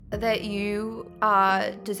that you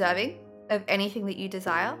are deserving of anything that you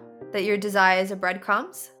desire, that your desires are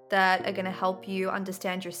breadcrumbs that are going to help you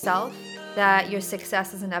understand yourself, that your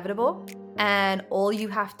success is inevitable, and all you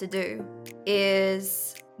have to do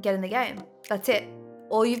is get in the game. That's it.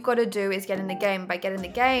 All you've got to do is get in the game. By get in the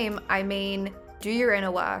game, I mean do your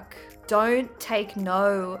inner work. Don't take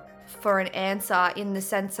no for an answer, in the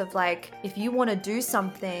sense of like, if you want to do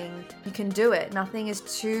something, you can do it. Nothing is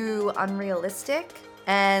too unrealistic,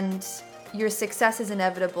 and your success is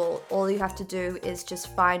inevitable. All you have to do is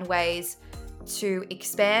just find ways to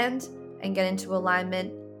expand and get into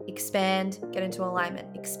alignment, expand, get into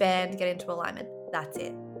alignment, expand, get into alignment. That's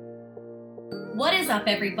it. What is up,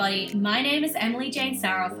 everybody? My name is Emily Jane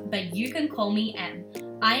Saroff, but you can call me Em.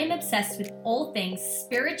 I am obsessed with all things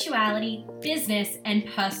spirituality, business, and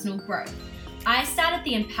personal growth. I started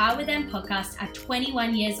the Empower with Em podcast at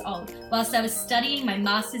 21 years old, whilst I was studying my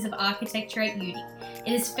Masters of Architecture at uni.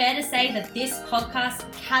 It is fair to say that this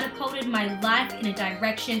podcast catapulted my life in a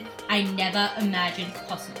direction I never imagined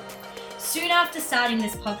possible. Soon after starting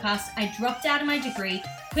this podcast, I dropped out of my degree,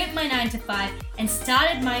 quit my 9-to-5, and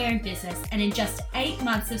started my own business, and in just 8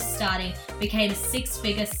 months of starting, became a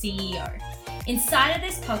 6-figure CEO. Inside of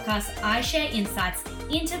this podcast, I share insights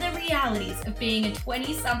into the realities of being a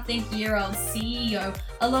 20-something-year-old CEO,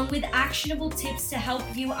 along with actionable tips to help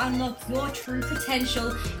you unlock your true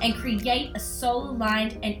potential and create a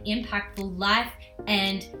soul-aligned and impactful life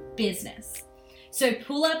and business. So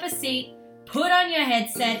pull up a seat, put on your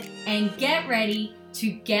headset, and get ready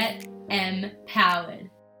to get empowered.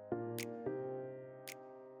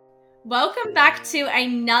 Welcome back to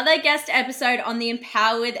another guest episode on the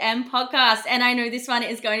Empower with Em podcast. And I know this one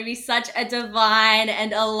is going to be such a divine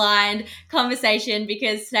and aligned conversation,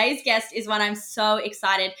 because today's guest is one I'm so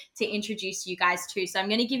excited to introduce you guys to. So I'm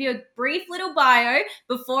going to give you a brief little bio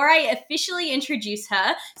before I officially introduce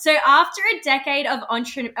her. So after a decade of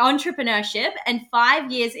entrepreneurship and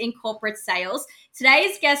 5 years in corporate sales,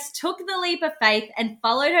 today's guest took the leap of faith and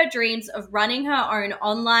followed her dreams of running her own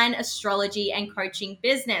online astrology and coaching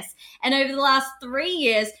business. And over the last 3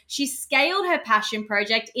 years, she scaled her passion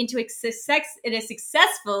project into a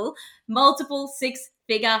successful multiple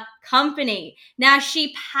 6-figure company. Now,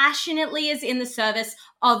 she passionately is in the service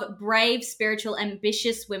of brave, spiritual,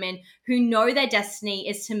 ambitious women who know their destiny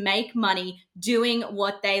is to make money doing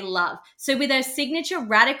what they love. So with her signature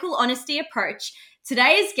radical honesty approach,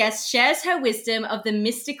 today's guest shares her wisdom of the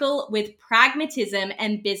mystical with pragmatism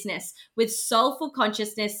and business with soulful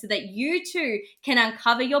consciousness, so that you too can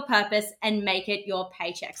uncover your purpose and make it your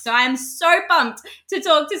paycheck. So I am so pumped to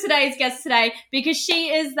talk to today's guest today, because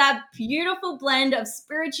she is that beautiful blend of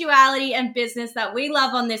spirituality and business that we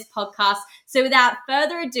love on this podcast. So without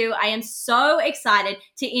further ado, I am so excited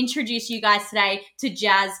to introduce you guys today to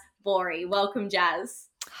Jaz Borie. Welcome, Jaz.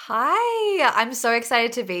 Hi, I'm so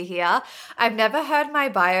excited to be here. I've never heard my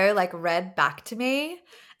bio like read back to me,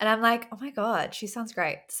 and I'm like, oh my God, she sounds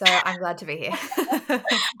great. So I'm glad to be here.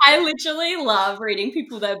 I literally love reading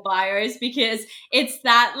people their bios, because it's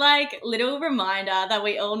that like little reminder that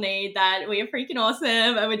we all need that we are freaking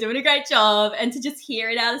awesome and we're doing a great job, and to just hear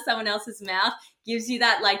it out of someone else's mouth gives you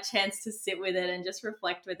that like chance to sit with it and just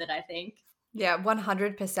reflect with it, I think. Yeah,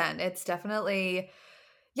 100%. It's definitely...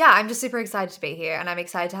 Yeah, I'm just super excited to be here, and I'm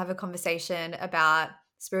excited to have a conversation about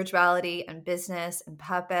spirituality and business and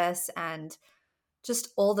purpose and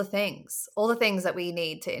just all the things that we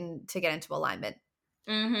need to get into alignment.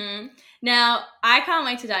 Now, I can't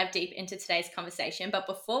wait to dive deep into today's conversation, but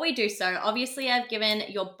before we do so, obviously I've given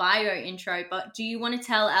your bio intro, but do you want to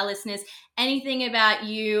tell our listeners anything about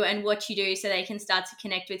you and what you do so they can start to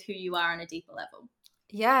connect with who you are on a deeper level?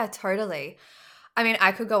 Yeah, totally. I mean,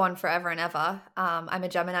 I could go on forever and ever. I'm a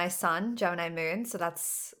Gemini sun, Gemini moon. So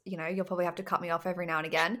that's, you'll probably have to cut me off every now and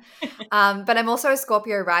again. But I'm also a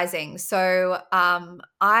Scorpio rising. So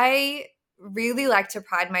I really like to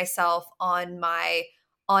pride myself on my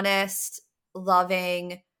honest,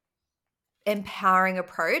 loving, empowering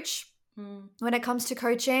approach when it comes to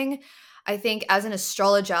coaching. I think as an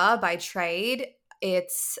astrologer by trade,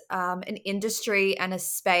 it's an industry and a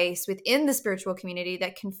space within the spiritual community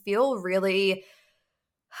that can feel really...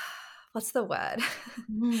 what's the word?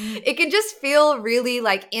 It can just feel really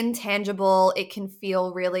like intangible. It can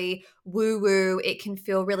feel really woo-woo. It can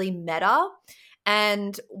feel really meta.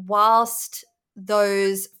 And whilst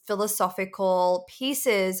those philosophical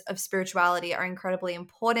pieces of spirituality are incredibly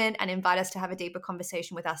important and invite us to have a deeper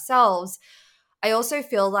conversation with ourselves, I also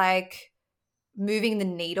feel like moving the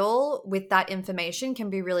needle with that information can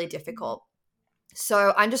be really difficult.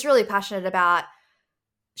 So I'm just really passionate about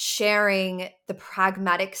sharing the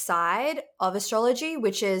pragmatic side of astrology,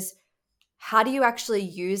 which is how do you actually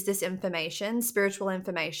use this information, spiritual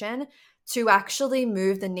information, to actually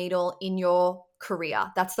move the needle in your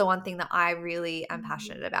career? That's the one thing that I really am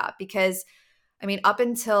passionate about, because I mean, up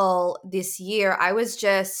until this year, I was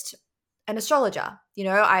just an astrologer.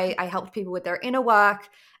 I helped people with their inner work,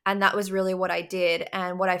 and that was really what I did.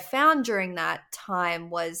 And what I found during that time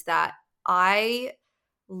was that I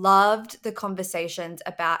loved the conversations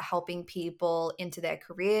about helping people into their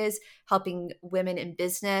careers, helping women in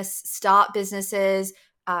business start businesses,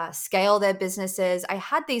 scale their businesses. I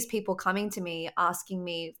had these people coming to me asking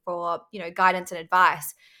me for, guidance and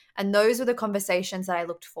advice. And those were the conversations that I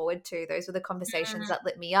looked forward to. Those were the conversations that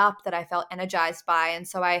lit me up, that I felt energized by. And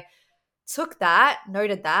so I took that,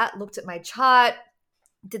 noted that, looked at my chart,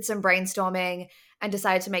 did some brainstorming, and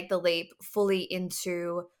decided to make the leap fully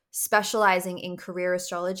into specializing in career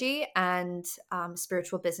astrology and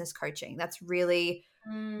spiritual business coaching. That's really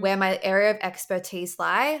where my area of expertise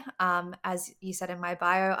lie. As you said in my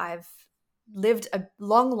bio, I've lived a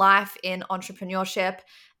long life in entrepreneurship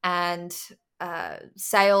and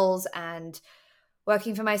sales and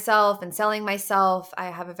working for myself and selling myself.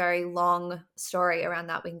 I have a very long story around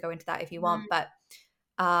that. We can go into that if you want, but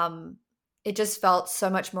it just felt so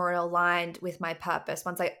much more aligned with my purpose.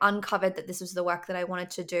 Once I uncovered that this was the work that I wanted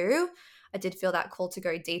to do, I did feel that call to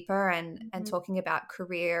go deeper, and talking about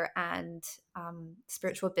career and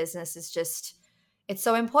spiritual business is just, it's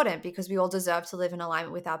so important, because we all deserve to live in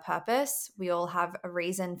alignment with our purpose. We all have a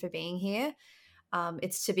reason for being here.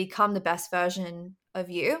 It's to become the best version of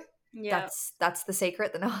you. Yeah. That's the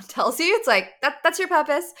secret that no one tells you. It's like that's your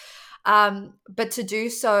purpose. But to do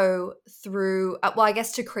so through, I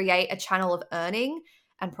guess to create a channel of earning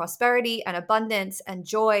and prosperity and abundance and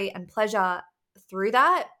joy and pleasure through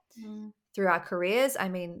that, through our careers. I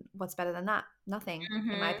mean, what's better than that? Nothing,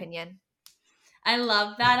 in my opinion. I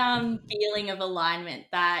love that feeling of alignment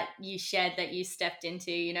that you shared, that you stepped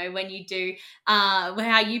into, when you do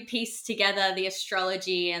how you piece together the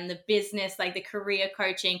astrology and the business, like the career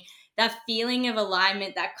coaching, that feeling of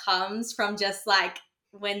alignment that comes from just like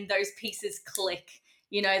when those pieces click.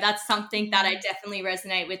 That's something that I definitely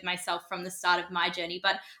resonate with myself from the start of my journey.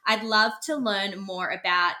 But I'd love to learn more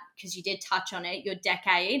about, because you did touch on it, your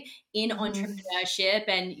decade in entrepreneurship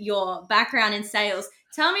and your background in sales.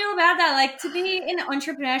 Tell me all about that. Like, to be in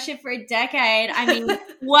entrepreneurship for a decade, I mean,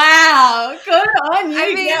 wow, good on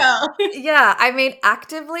you, girl. Yeah, I mean,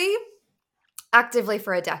 actively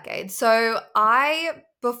for a decade. So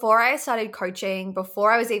before I started coaching,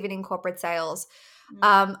 before I was even in corporate sales,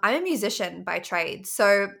 I'm a musician by trade.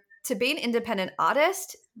 So to be an independent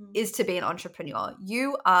artist is to be an entrepreneur.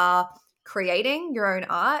 You are creating your own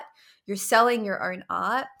art, you're selling your own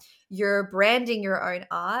art, you're branding your own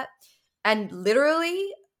art, and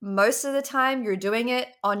literally most of the time you're doing it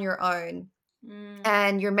on your own.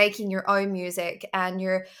 And you're making your own music, and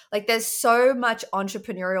you're like, there's so much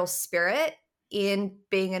entrepreneurial spirit in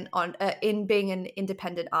being an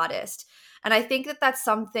independent artist. And I think that that's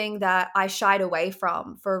something that I shied away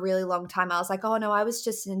from for a really long time. I was like, oh no, I was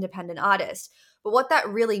just an independent artist. But what that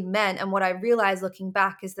really meant, and what I realized looking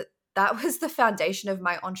back, is that that was the foundation of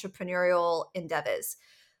my entrepreneurial endeavors.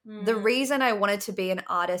 The reason I wanted to be an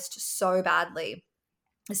artist so badly,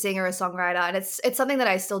 a singer, a songwriter, and it's something that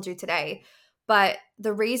I still do today. But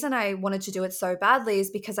the reason I wanted to do it so badly is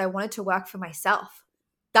because I wanted to work for myself.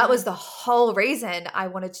 That was the whole reason I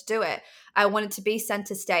wanted to do it. I wanted to be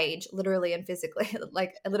center stage, literally and physically,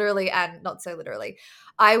 like literally and not so literally.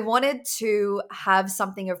 I wanted to have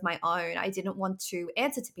something of my own. I didn't want to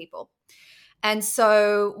answer to people. And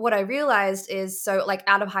so what I realized is, so like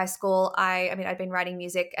out of high school, I mean, I'd been writing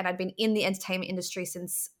music and I'd been in the entertainment industry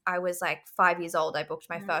since I was like 5 years old. I booked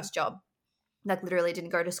my first job. Like literally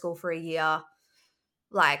didn't go to school for a year,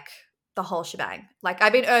 like the whole shebang. Like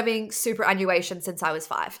I've been earning superannuation since I was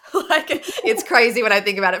 5. Like it's crazy when I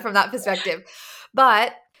think about it from that perspective.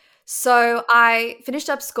 But so I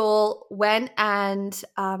finished up school, went and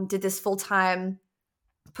did this full-time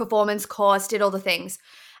performance course, did all the things.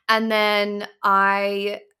 And then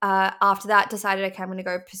I, after that, decided, okay, I'm going to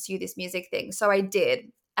go pursue this music thing. So I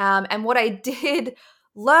did. And what I did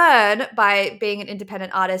learn by being an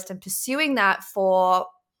independent artist and pursuing that for,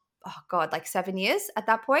 oh God, like 7 years at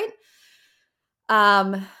that point,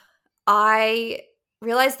 I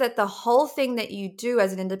realized that the whole thing that you do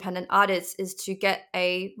as an independent artist is to get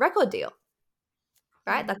a record deal,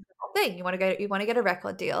 right? That's the whole thing. You want to get a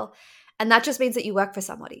record deal. And that just means that you work for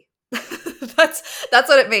somebody. That's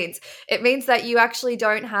what it means. It means that you actually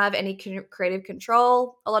don't have any creative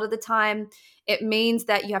control a lot of the time. It means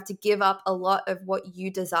that you have to give up a lot of what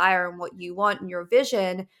you desire and what you want and your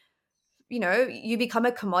vision, you become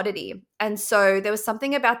a commodity. And so there was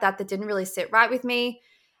something about that didn't really sit right with me.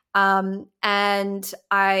 And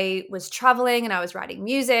I was traveling and I was writing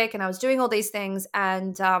music and I was doing all these things.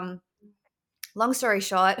 And long story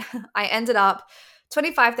short, I ended up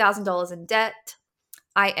 $25,000 in debt.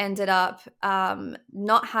 I ended up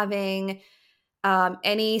not having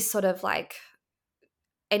any sort of like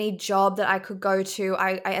any job that I could go to.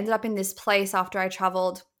 I ended up in this place after I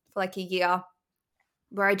traveled for like a year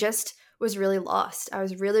where I just was really lost. I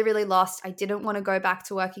was really, really lost. I didn't want to go back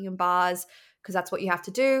to working in bars because that's what you have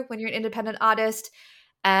to do when you're an independent artist.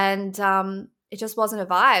 And it just wasn't a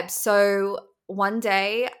vibe. So one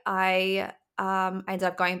day I ended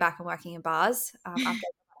up going back and working in bars after I got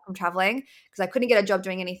back from traveling because I couldn't get a job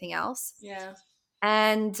doing anything else. Yeah.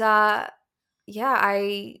 And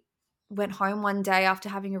I went home one day after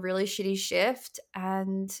having a really shitty shift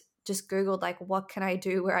and just Googled like, what can I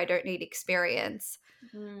do where I don't need experience?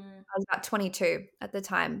 I was about 22 at the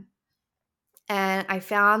time. And I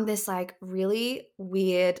found this like really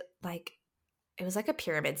weird, like it was like a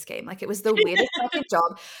pyramid scheme. Like it was the weirdest fucking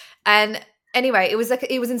job. And anyway, it was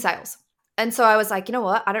in sales. And so I was like, you know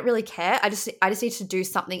what? I don't really care. I just need to do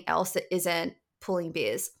something else that isn't pulling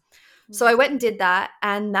beers. So I went and did that.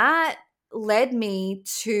 And that led me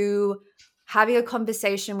to having a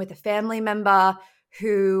conversation with a family member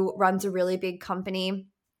who runs a really big company.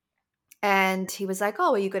 And he was like,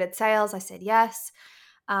 oh, are you good at sales? I said, yes.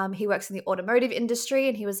 He works in the automotive industry.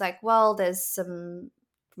 And he was like, well, there's some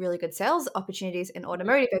really good sales opportunities in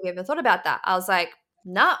automotive. Have you ever thought about that? I was like,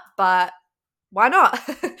 nah, but why not?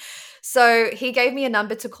 So he gave me a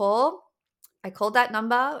number to call. I called that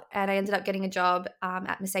number and I ended up getting a job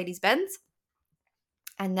at Mercedes-Benz.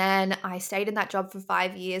 And then I stayed in that job for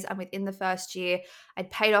 5 years. And within the first year,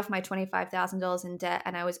 I'd paid off my $25,000 in debt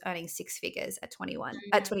and I was earning six figures at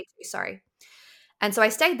 22, sorry. And so I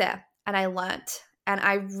stayed there and I learnt. And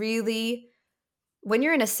I really, when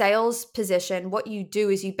you're in a sales position, what you do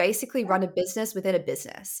is you basically run a business within a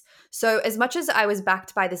business. So as much as I was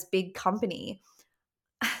backed by this big company,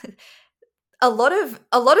 a lot of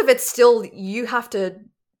it's still you have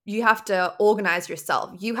to organize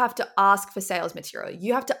yourself. You have to ask for sales material.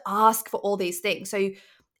 You have to ask for all these things. So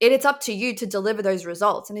it's up to you to deliver those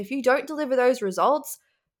results. And if you don't deliver those results,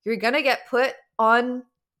 you're going to get put on,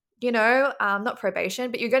 not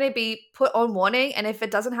probation, but you're going to be put on warning. And if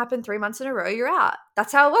it doesn't happen 3 months in a row, you're out.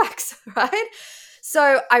 That's how it works, right?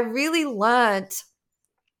 So I really learned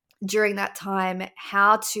during that time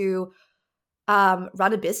how to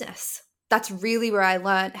run a business. That's really where I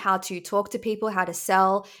learned how to talk to people, how to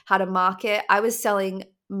sell, how to market. I was selling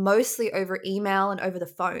mostly over email and over the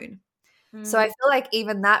phone. So I feel like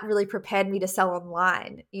even that really prepared me to sell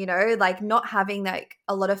online, like not having like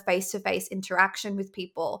a lot of face-to-face interaction with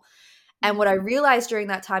people. And what I realized during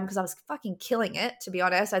that time, because I was fucking killing it, to be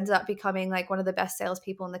honest, I ended up becoming like one of the best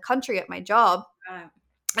salespeople in the country at my job. Right.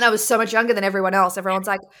 And I was so much younger than everyone else. Everyone's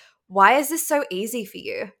like, why is this so easy for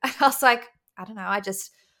you? And I was like, I don't know. I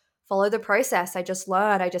just follow the process. I just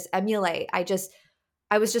learn. I just emulate. I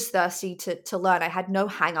was just thirsty to learn. I had no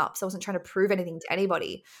hang-ups. I wasn't trying to prove anything to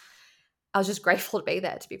anybody. I was just grateful to be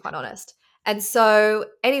there, to be quite honest. And so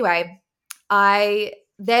anyway, I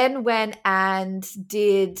then went and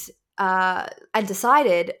did and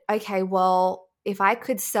decided, okay, well, if I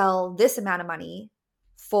could sell this amount of money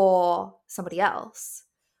for somebody else,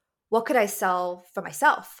 what could I sell for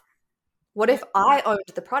myself? What if I owned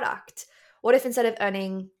the product? What if instead of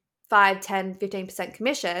earning 5, 10, 15%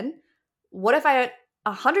 commission, what if I earned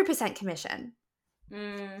 100% commission?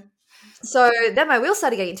 So then my wheels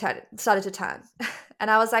started to turn. And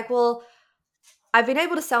I was like, well, I've been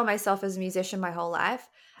able to sell myself as a musician my whole life.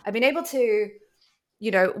 I've been able to,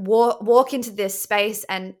 walk into this space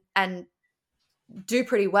and do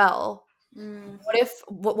pretty well.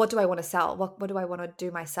 What do I want to sell? What do I want to do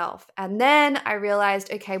myself? And then I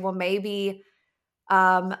realized, okay, well, maybe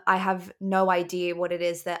I have no idea what it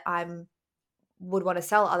is that would want to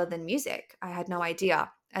sell other than music. I had no idea.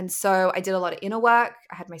 And so I did a lot of inner work.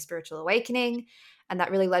 I had my spiritual awakening, and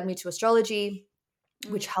that really led me to astrology,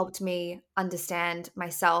 which helped me understand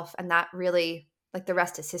myself. And that really, like, the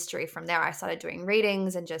rest is history from there. I started doing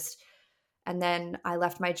readings and then I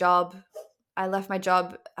left my job. I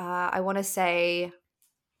want to say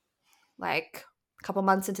like a couple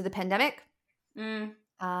months into the pandemic.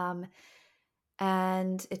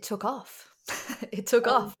 And it took off. It took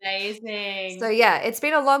off. Amazing. So yeah, it's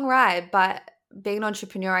been a long ride, but being an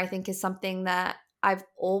entrepreneur, I think, is something that I've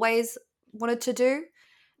always wanted to do.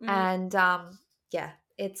 And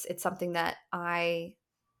it's something that I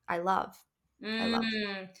love. I love.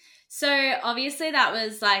 So obviously that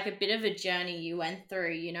was like a bit of a journey you went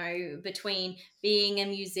through, you know, between being a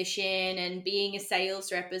musician and being a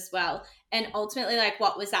sales rep as well. And ultimately, like,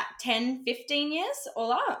 what was that, 10, 15 years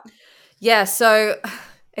all up? Yeah, so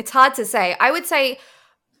it's hard to say. I would say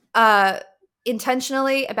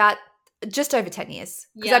intentionally about just over 10 years,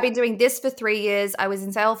 because Yeah. I've been doing this for 3 years. I was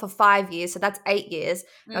in sales for 5 years, so that's 8 years.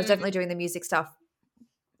 I was Mm, definitely doing the music stuff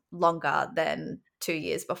longer than 2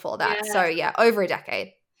 years before that. yeah. So yeah, over a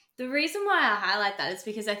decade. The reason why I highlight that is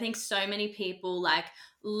because I think so many people like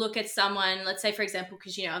look at someone, let's say for example,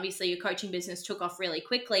 because you know, obviously your coaching business took off really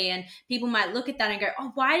quickly, and people might look at that and go,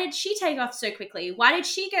 "Oh, why did she take off so quickly? Why did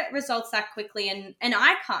she get results that quickly and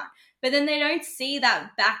I can't?" But then they don't see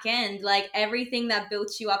that back end, like everything that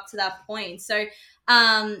built you up to that point. So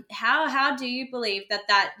how do you believe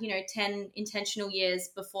that you know 10 intentional years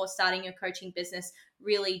before starting your coaching business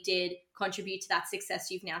really did contribute to that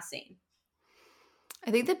success you've now seen? I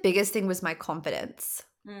think the biggest thing was my confidence.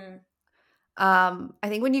 Mm. I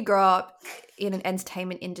think when you grow up in an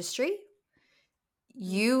entertainment industry,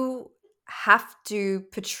 you have to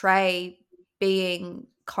portray being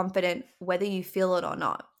confident whether you feel it or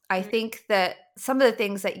not. I Mm. think that some of the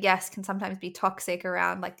things that, yes, can sometimes be toxic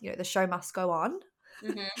around, like, the show must go on,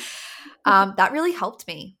 Mhm. that really helped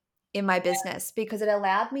me in my business, because it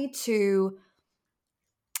allowed me to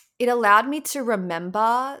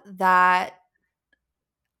remember that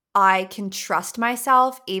I can trust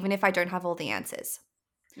myself even if I don't have all the answers.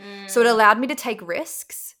 So it Mm. allowed me to take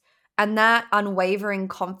risks, and that unwavering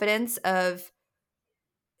confidence of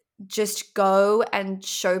just go and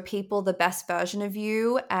show people the best version of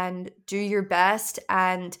you and do your best,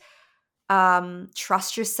 and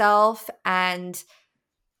trust yourself, and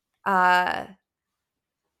uh,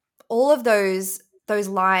 all of those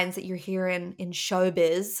lines that you're hearing in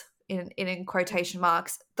showbiz, in quotation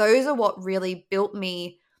marks, those are what really built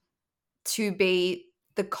me to be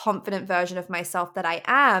the confident version of myself that I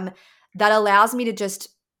am, that allows me to just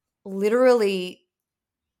literally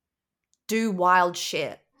do wild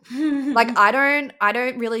shit. Like, I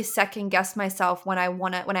don't really second guess myself when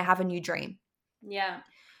I have a new dream. Yeah.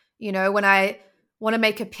 When I want to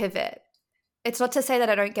make a pivot. It's not to say that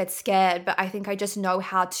I don't get scared, but I think I just know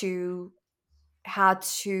how to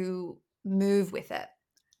move with it,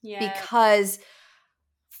 Yeah. because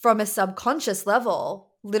from a subconscious level,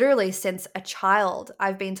 literally since a child,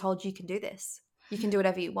 I've been told you can do this. You can do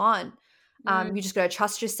whatever you want. Mm. You just got to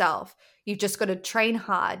trust yourself. You've just got to train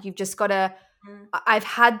hard. You've just got to. Mm. I've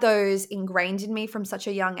had those ingrained in me from such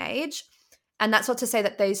a young age. And that's not to say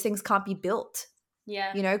that those things can't be built.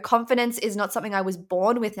 Yeah. Confidence is not something I was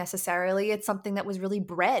born with necessarily. It's something that was really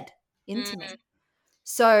bred into Mm. me.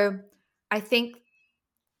 So I think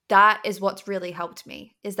that is what's really helped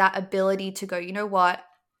me, is that ability to go, you know what?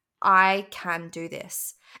 I can do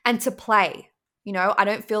this, and to play. I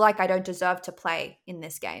don't feel like I don't deserve to play in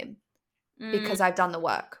this game Mm. because I've done the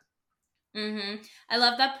work. Mm-hmm. I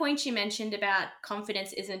love that point you mentioned about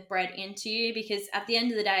confidence isn't bred into you, because at the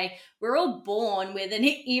end of the day, we're all born with an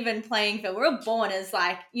even playing field. We're all born as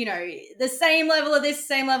like, you know, the same level of this,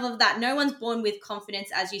 same level of that. No one's born with confidence.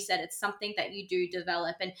 As you said, it's something that you do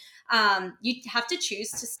develop, and you have to choose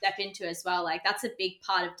to step into as well. Like that's a big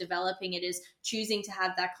part of developing it, is choosing to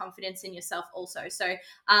have that confidence in yourself also. So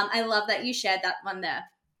I love that you shared that one there.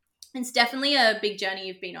 It's definitely a big journey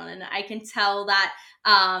you've been on, and I can tell that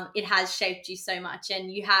it has shaped you so much, and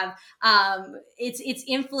you have it's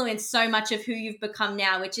influenced so much of who you've become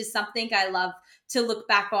now, which is something I love to look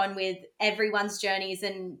back on with everyone's journeys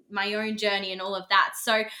and my own journey and all of that.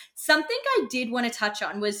 So something I did want to touch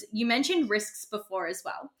on was, you mentioned risks before as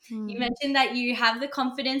well. You mentioned that you have the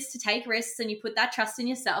confidence to take risks and you put that trust in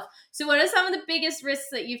yourself. So what are some of the biggest risks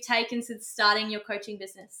that you've taken since starting your coaching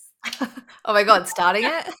business? Oh my God, starting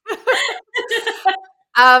it?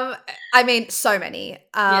 I mean, so many.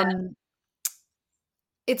 Yeah.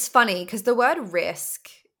 It's funny because the word risk,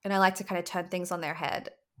 and I like to kind of turn things on their head.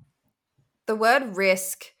 The word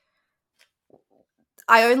risk,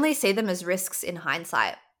 I only see them as risks in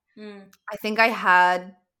hindsight. Mm. I think I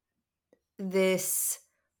had this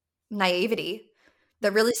naivety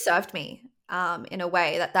that really served me, in a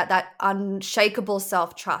way, that unshakable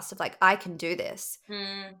self-trust of like, I can do this.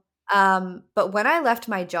 Mm. But when I left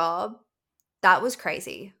my job, that was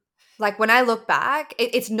crazy. Like, when I look back,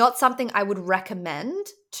 it's not something I would recommend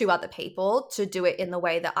to other people to do it in the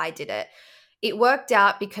way that I did it. It worked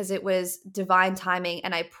out because it was divine timing,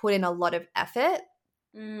 and I put in a lot of effort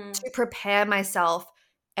Mm. to prepare myself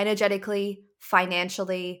energetically,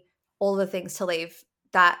 financially, all the things to leave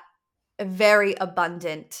that very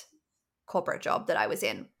abundant corporate job that I was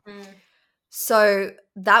in. Mm. So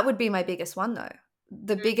that would be my biggest one though.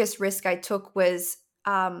 The biggest risk I took was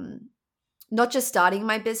not just starting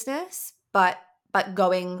my business, but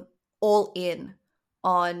going all in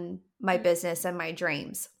on my business and my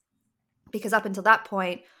dreams. Because up until that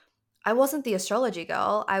point, I wasn't the astrology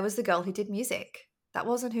girl. I was the girl who did music. That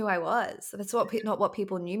wasn't who I was. That's not what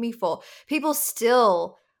people knew me for. People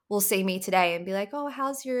still will see me today and be like, "Oh,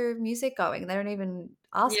 how's your music going?" They don't even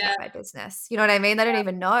ask Yeah. about my business. You know what I mean? They don't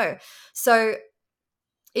even know. So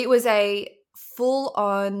it was a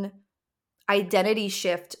full-on identity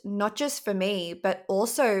shift, not just for me, but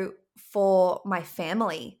also for my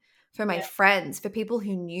family, for my Yeah. friends, for people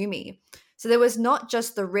who knew me. So there was not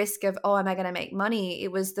just the risk of, oh, am I going to make money?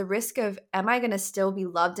 It was the risk of, am I going to still be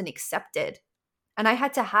loved and accepted? And I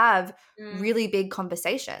had to have really big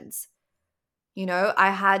conversations. You know,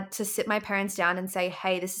 I had to sit my parents down and say,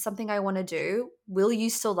 hey, this is something I want to do. Will you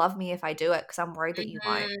still love me if I do it? Because I'm worried that you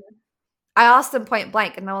won't. I asked them point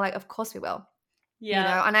blank and they were like, of course we will. Yeah. You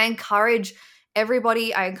know, and I encourage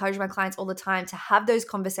everybody, I encourage my clients all the time to have those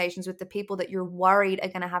conversations with the people that you're worried are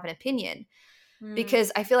going to have an opinion.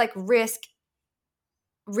 Because I feel like risk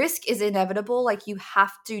is inevitable. Like you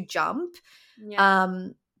have to jump. Yeah.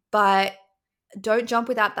 But don't jump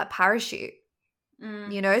without that parachute.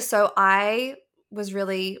 You know, so I was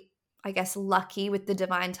really, I guess, lucky with the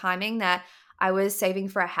divine timing that I was saving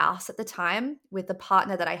for a house at the time with the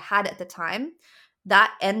partner that I had at the time.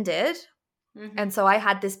 That ended. And so I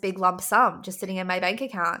had this big lump sum just sitting in my bank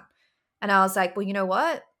account. And I was like, well, you know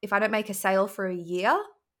what? If I don't make a sale for a year,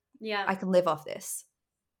 I can live off this.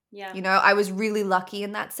 Yeah. You know, I was really lucky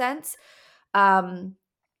in that sense.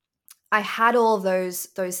 I had all of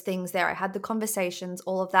those things there. I had the conversations,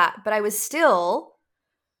 all of that. But I was still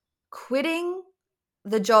quitting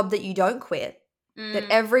the job that you don't quit, that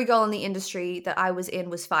every girl in the industry that I was in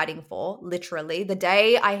was fighting for, literally. The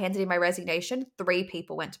day I handed in my resignation, 3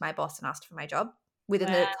 people went to my boss and asked for my job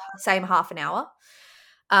within the same half an hour.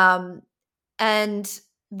 And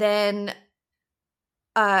then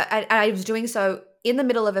I was doing so in the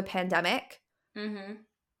middle of a pandemic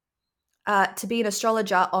to be an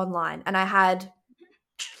astrologer online. And I had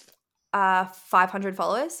 500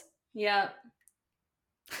 followers. Yeah.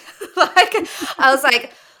 Like, I was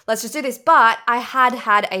like, let's just do this. But I had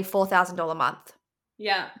a $4,000 month.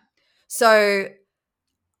 Yeah. So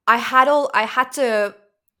I had to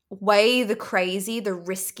weigh the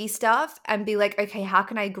risky stuff and be like, okay, how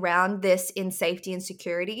can I ground this in safety and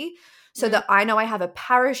security so that I know I have a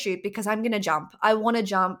parachute because I'm going to jump. I want to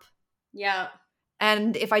jump. Yeah.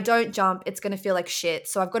 And if I don't jump, it's going to feel like shit.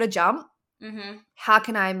 So I've got to jump. How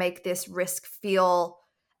can I make this risk feel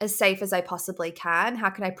as safe as I possibly can? How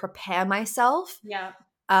can I prepare myself? Yeah.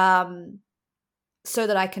 So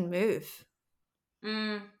that I can move.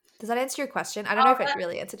 Does that answer your question? I don't know if it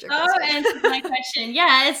really answered your question. Oh, answered my question.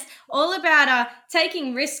 Yeah, it's all about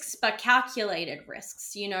taking risks, but calculated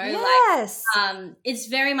risks, you know? Yes. Like, it's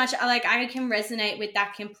very much like I can resonate with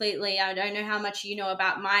that completely. I don't know how much you know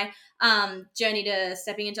about my journey to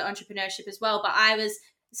stepping into entrepreneurship as well, but I was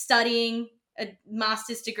studying a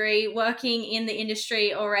master's degree, working in the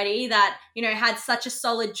industry already that, you know, had such a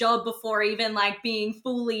solid job before even like being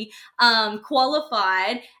fully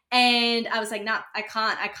qualified. And I was like, nah, I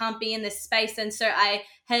can't be in this space. And so I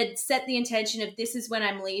had set the intention of this is when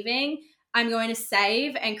I'm leaving. I'm going to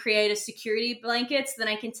save and create a security blanket so then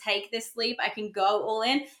I can take this leap. I can go all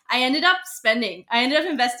in. I ended up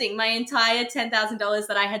investing my entire $10,000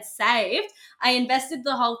 that I had saved. I invested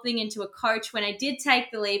the whole thing into a coach when I did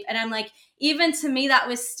take the leap. And I'm like, even to me, that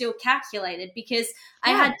was still calculated because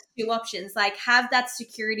I had 2 options, like have that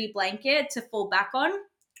security blanket to fall back on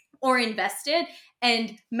or invest it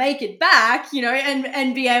and make it back, you know,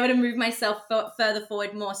 and be able to move myself further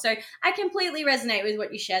forward more. So I completely resonate with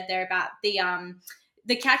what you shared there about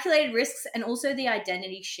the calculated risks and also the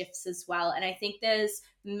identity shifts as well. And I think there's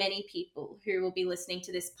many people who will be listening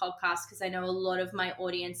to this podcast because I know a lot of my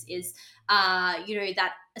audience is, you know,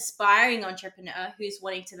 that aspiring entrepreneur who's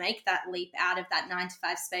wanting to make that leap out of that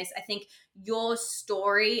 9-to-5 space. I think your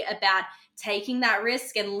story about taking that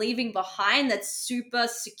risk and leaving behind that super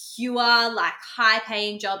secure, like high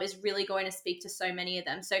paying job is really going to speak to so many of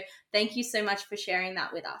them. So thank you so much for sharing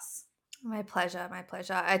that with us. My pleasure. My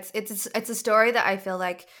pleasure. It's a story that I feel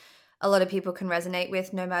like a lot of people can resonate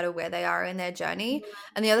with no matter where they are in their journey.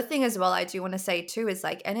 And the other thing as well I do want to say too is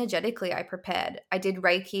like energetically I prepared. I did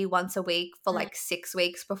Reiki once a week for like 6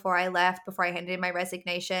 weeks before I left, before I handed in my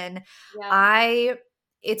resignation.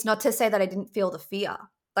 It's not to say that I didn't feel the fear.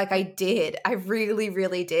 Like I did. I really,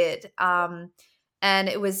 really did. And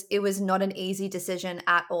it was not an easy decision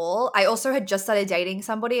at all. I also had just started dating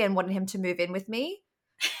somebody and wanted him to move in with me.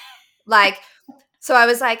 Like, so I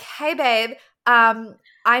was like, hey, babe,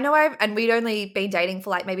 I know and we'd only been dating for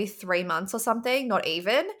like maybe 3 months or something, not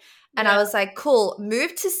even. And I Yeah. was like, cool,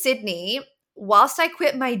 move to Sydney whilst I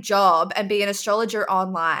quit my job and be an astrologer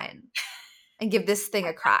online and give this thing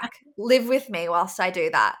a crack. Live with me whilst I do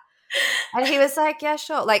that. And he was like, yeah,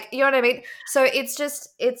 sure. Like, you know what I mean? So it's just,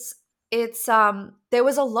 there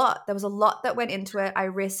was a lot. There was a lot that went into it. I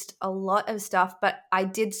risked a lot of stuff, but I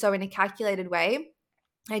did so in a calculated way.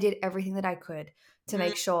 I did everything that I could to Mm,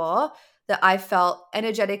 make sure that I felt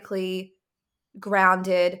energetically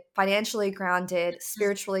grounded, financially grounded,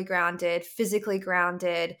 spiritually grounded, physically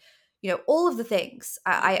grounded, all of the things.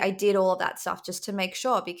 I did all of that stuff just to make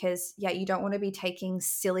sure, because you don't want to be taking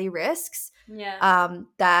silly risks yeah.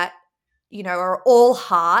 that, are all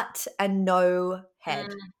heart and no head,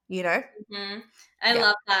 Mm. you know? I Yeah.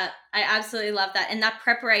 love that. I absolutely love that. And that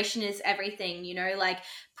preparation is everything, like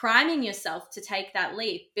priming yourself to take that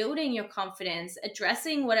leap, building your confidence,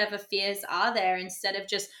 addressing whatever fears are there instead of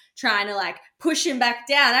just trying to like push them back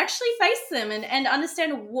down, actually face them and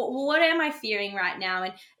understand what am I fearing right now?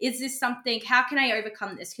 And is this something, how can I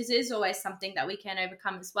overcome this? Because it is always something that we can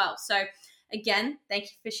overcome as well. So again, thank you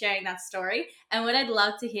for sharing that story. And what I'd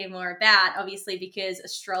love to hear more about, obviously, because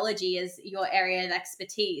astrology is your area of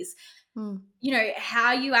expertise, Mm.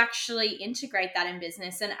 how you actually integrate that in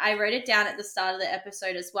business. And I wrote it down at the start of the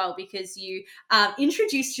episode as well, because you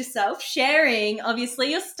introduced yourself, sharing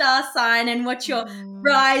obviously your star sign and what your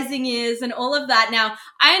rising is and all of that. Now,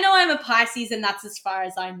 I know I'm a Pisces and that's as far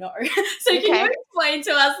as I know. So can you Okay. explain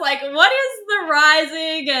to us, like, what is the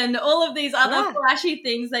rising and all of these other Yeah. flashy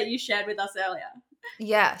things that you shared with us earlier?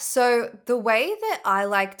 Yeah. So the way that I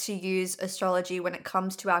like to use astrology when it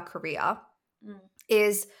comes to our career Mm.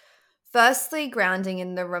 is firstly grounding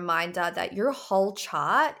in the reminder that your whole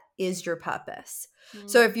chart is your purpose.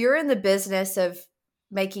 So Mm. if you're in the business of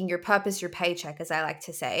making your purpose your paycheck, as I like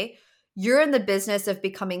to say, you're in the business of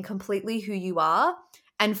becoming completely who you are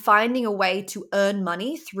and finding a way to earn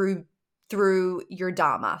money through your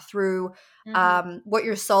dharma, through Mm-hmm. what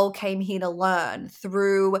your soul came here to learn,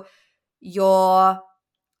 through you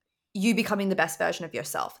becoming the best version of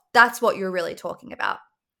yourself. That's what you're really talking about.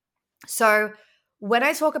 So, when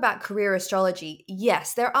I talk about career astrology,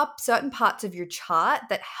 yes, there are certain parts of your chart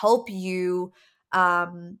that help you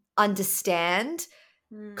understand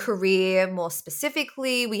Mm. career more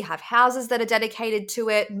specifically. We have houses that are dedicated to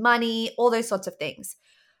it, money, all those sorts of things.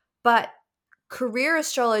 But career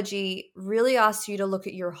astrology really asks you to look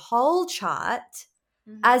at your whole chart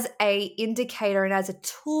Mm-hmm. as a indicator and as a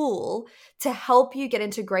tool to help you get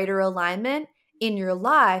into greater alignment in your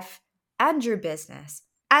life and your business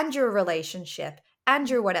and your relationship and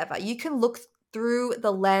your whatever. You can look through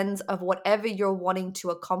the lens of whatever you're wanting to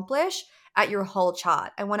accomplish at your whole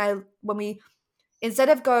chart. And when we instead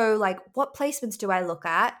of go like, what placements do I look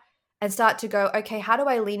at, and start to go, okay, how do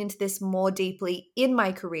I lean into this more deeply in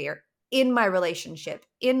my career, in my relationship,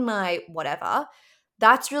 in my whatever?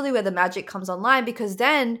 That's really where the magic comes online, because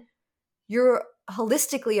then you're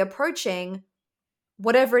holistically approaching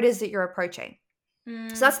whatever it is that you're approaching. So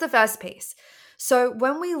Mm. that's the first piece. So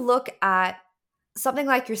when we look at something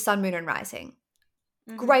like your sun, moon, and rising,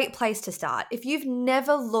 Mm-hmm. great place to start. If you've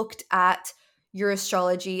never looked at your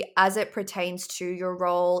astrology as it pertains to your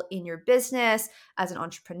role in your business, as an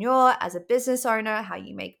entrepreneur, as a business owner, how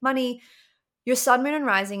you make money, your sun, moon, and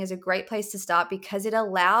rising is a great place to start, because it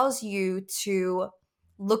allows you to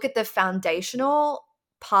look at the foundational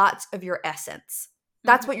parts of your essence.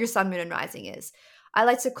 That's what your sun, moon, and rising is. I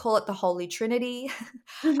like to call it the Holy Trinity.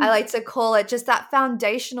 I Mm-hmm. like to call it just that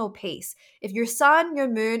foundational piece. If your sun, your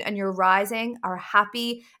moon, and your rising are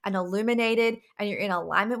happy and illuminated and you're in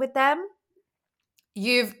alignment with them,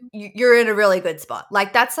 you're in a really good spot.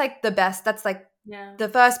 Like that's like the best. That's like Yeah. the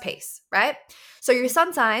first piece, right? So your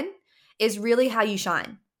sun sign is really how you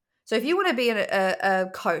shine. So if you want to be a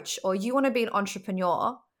coach or you want to be an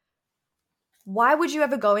entrepreneur, why would you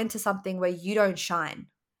ever go into something where you don't shine?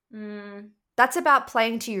 Mm. That's about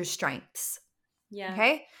playing to your strengths. Yeah.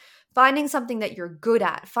 Okay. Finding something that you're good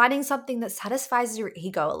at, finding something that satisfies your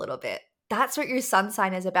ego a little bit. That's what your sun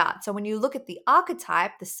sign is about. So when you look at the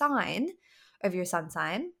archetype, the sign of your sun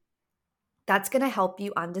sign, that's going to help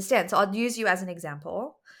you understand. So I'll use you as an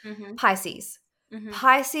example. Mm-hmm. Pisces. Mm-hmm.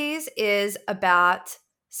 Pisces is about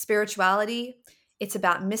spirituality. It's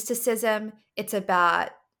about mysticism. It's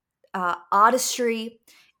about artistry.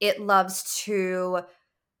 It loves to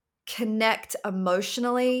connect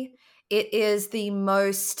emotionally. It is the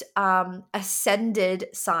most ascended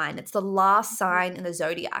sign. It's the last sign in the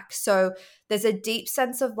zodiac. So there's a deep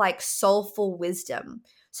sense of like soulful wisdom.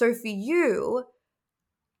 So for you,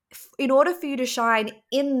 in order for you to shine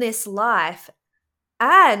in this life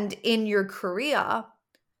and in your career,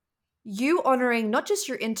 you honoring not just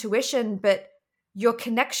your intuition, but your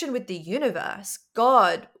connection with the universe,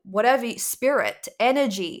 God, whatever, spirit,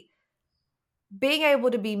 energy, being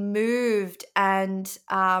able to be moved and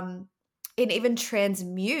even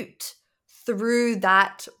transmute through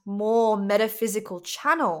that more metaphysical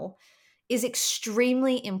channel is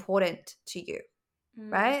extremely important to you,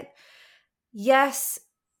 right? Yes,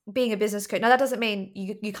 being a business coach. Now, that doesn't mean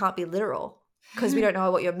you can't be literal, because we don't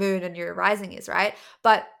know what your moon and your rising is, right?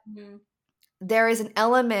 But there is an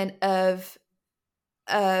element of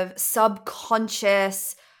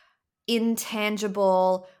subconscious,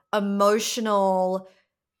 intangible, emotional,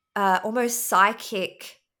 almost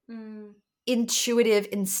psychic, intuitive,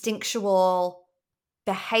 instinctual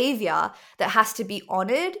behavior that has to be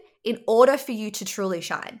honored in order for you to truly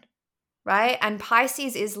shine, right? And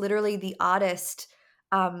Pisces is literally the artist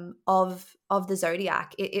of the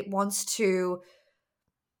zodiac. It wants to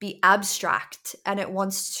be abstract, and it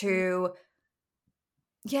wants to,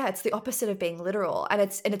 it's the opposite of being literal, and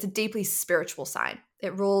it's a deeply spiritual sign.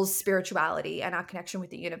 It rules spirituality and our connection with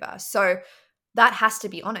the universe. So that has to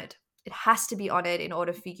be honored. It has to be honored in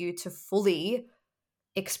order for you to fully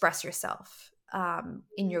express yourself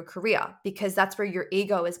in your career, because that's where your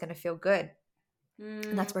ego is going to feel good,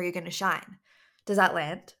 and that's where you're going to shine. Does that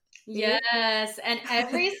land? Yes, and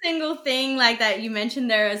every single thing like that you mentioned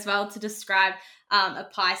there as well to describe a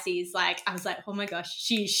Pisces, like I was like, oh my gosh,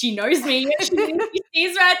 she knows me, she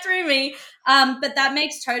sees right through me. But that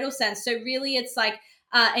makes total sense. So really, it's like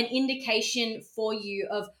an indication for you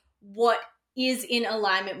of what is in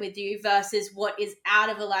alignment with you versus what is out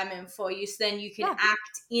of alignment for you. So then you can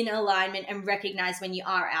act in alignment and recognize when you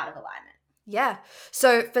are out of alignment. Yeah.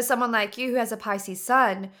 So for someone like you who has a Pisces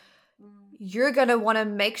sun, you're going to want to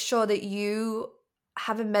make sure that you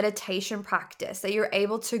have a meditation practice, that you're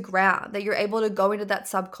able to ground, that you're able to go into that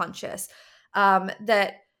subconscious,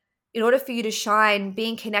 that in order for you to shine,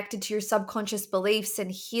 being connected to your subconscious beliefs and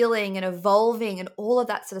healing and evolving and all of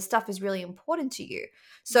that sort of stuff is really important to you.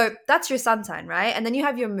 So that's your sun sign, right? And then you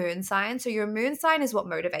have your moon sign. So your moon sign is what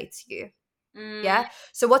motivates you. Yeah.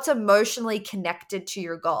 So what's emotionally connected to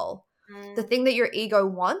your goal? The thing that your ego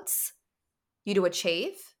wants you to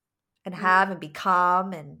achieve and have and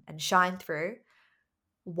become and shine through.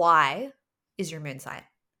 Why is your moon sign?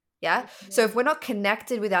 Yeah. So if we're not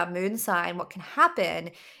connected with our moon sign, what can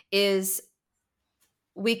happen is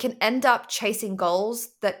we can end up chasing goals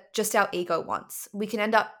that just our ego wants. We can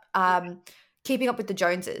end up keeping up with the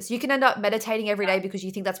Joneses. You can end up meditating every day because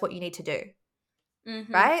you think that's what you need to do.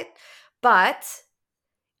 Right? But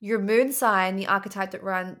your moon sign, the archetype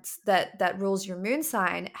that rules your moon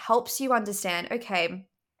sign, helps you understand, okay,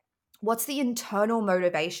 what's the internal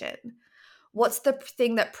motivation? What's the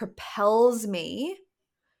thing that propels me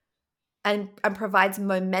and provides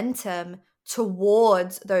momentum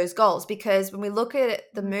towards those goals? Because when we look at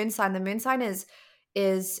the moon sign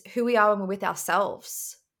is who we are when we're with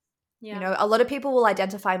ourselves. Yeah. You know, a lot of people will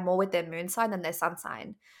identify more with their moon sign than their sun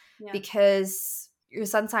sign, because your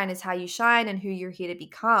sun sign is how you shine and who you're here to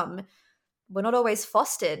become. We're not always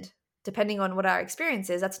fostered, depending on what our experience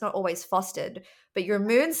is. That's not always fostered. But your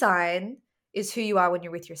moon sign is who you are when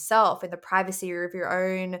you're with yourself in the privacy of your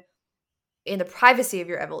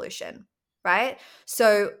evolution, right?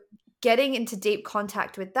 So getting into deep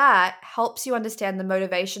contact with that helps you understand the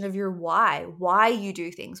motivation of your why you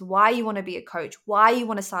do things, why you want to be a coach, why you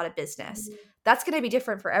want to start a business. That's going to be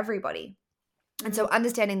different for everybody. And so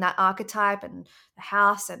understanding that archetype and the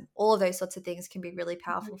house and all of those sorts of things can be really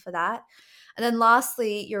powerful for that. And then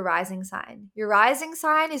lastly, your rising sign. Your rising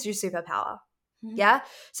sign is your superpower. Yeah?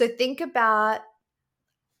 So think about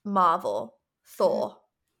Marvel, Thor,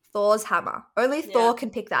 Thor's hammer. Only Thor can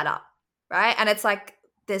pick that up, right? And it's like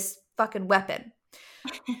this fucking weapon.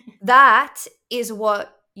 That is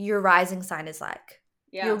what your rising sign is like.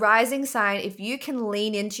 Yeah. Your rising sign, if you can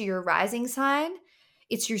lean into your rising sign,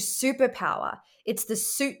 it's your superpower. It's the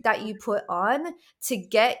suit that you put on to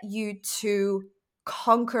get you to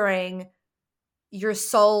conquering your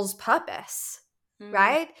soul's purpose,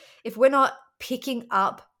 right? If we're not picking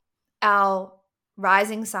up our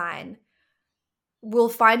rising sign, we'll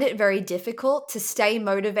find it very difficult to stay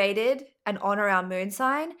motivated and honor our moon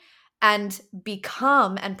sign and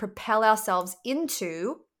become and propel ourselves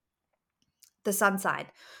into the sun sign.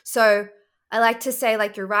 So I like to say,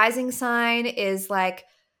 like, your rising sign is like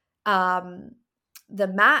the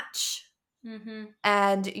match,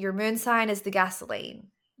 and your moon sign is the gasoline.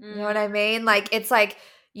 You know what I mean? Like, it's like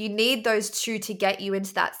you need those two to get you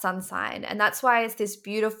into that sun sign. And that's why it's this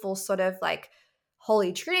beautiful sort of like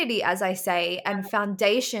holy trinity, as I say, and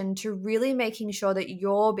foundation to really making sure that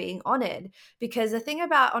you're being honored. Because the thing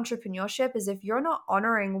about entrepreneurship is if you're not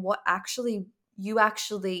honoring what actually you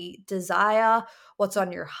actually desire, what's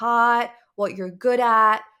on your heart, what you're good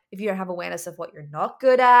at, if you don't have awareness of what you're not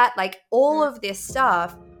good at, like all of this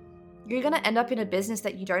stuff, you're going to end up in a business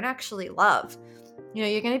that you don't actually love. You know,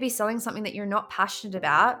 you're going to be selling something that you're not passionate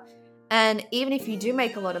about. And even if you do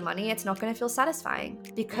make a lot of money, it's not going to feel satisfying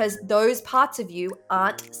because those parts of you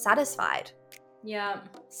aren't satisfied. Yeah.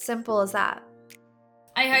 Simple as that.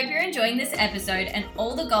 I hope you're enjoying this episode and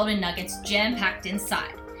all the golden nuggets jam-packed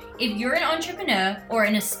inside. If you're an entrepreneur or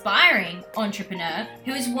an aspiring entrepreneur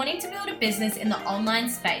who is wanting to build a business in the online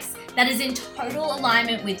space that is in total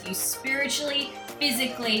alignment with you spiritually,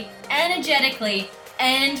 physically, energetically,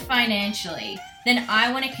 and financially, then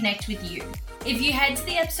I want to connect with you. If you head to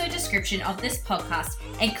the episode description of this podcast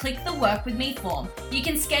and click the Work With Me form, you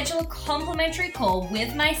can schedule a complimentary call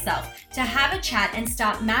with myself to have a chat and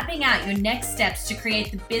start mapping out your next steps to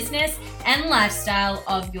create the business and lifestyle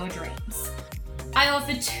of your dreams. I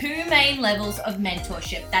offer 2 main levels of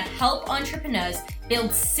mentorship that help entrepreneurs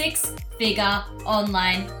build 6-figure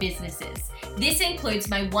online businesses. This includes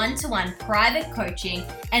my one-to-one private coaching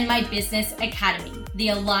and my business academy, the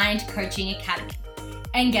Aligned Coaching Academy.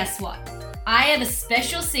 And guess what? I have a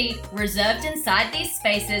special seat reserved inside these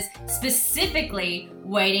spaces specifically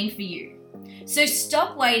waiting for you. So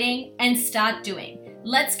stop waiting and start doing.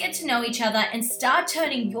 Let's get to know each other and start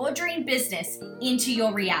turning your dream business into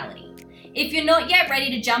your reality. If you're not yet ready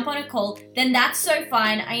to jump on a call, then that's so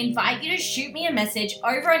fine. I invite you to shoot me a message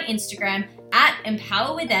over on Instagram at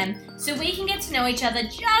EmpowerWithEm so we can get to know each other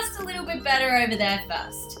just a little bit better over there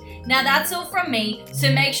first. Now that's all from me,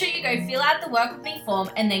 so make sure you go fill out the Work With Me form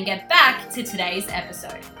and then get back to today's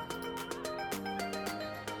episode.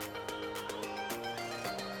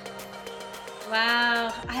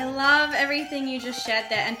 Wow, I love everything you just shared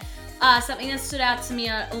there. And something that stood out to me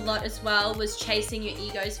a lot as well was chasing your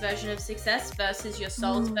ego's version of success versus your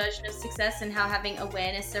soul's version of success, and how having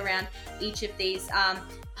awareness around each of these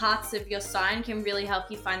parts of your sign can really help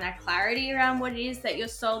you find that clarity around what it is that your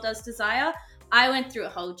soul does desire. I went through a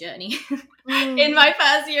whole journey in my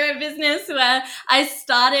first year of business where I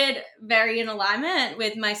started very in alignment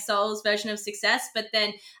with my soul's version of success. But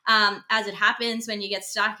then as it happens, when you get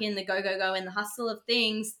stuck in the go, go, go and the hustle of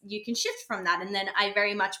things, you can shift from that. And then I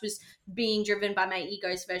very much was being driven by my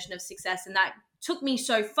ego's version of success. And that took me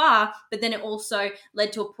so far, but then it also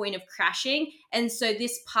led to a point of crashing. And so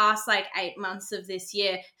this past 8 months of this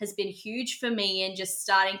year has been huge for me, and just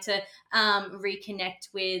starting to reconnect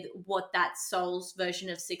with what that soul's version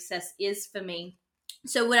of success is for me.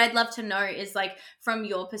 So what I'd love to know is, from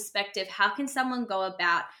your perspective, how can someone go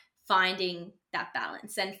about finding that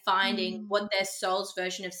balance and finding what their soul's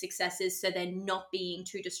version of success is, so they're not being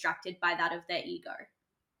too distracted by that of their ego?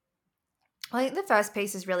 I think the first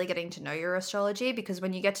piece is really getting to know your astrology, because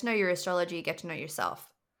when you get to know your astrology, you get to know yourself.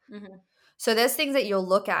 Mm-hmm. So there's things that you'll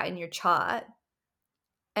look at in your chart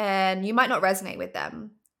and you might not resonate with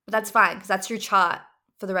them, but that's fine, because that's your chart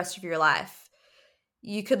for the rest of your life.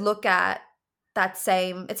 You could look at that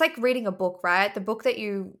same, it's like reading a book, right? The book that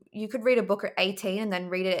you could read a book at 18 and then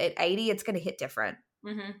read it at 80, it's going to hit different,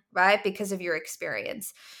 right? Because of your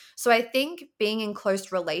experience. So I think being in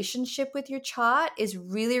close relationship with your chart is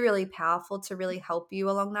really, really powerful to really help you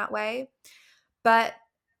along that way. But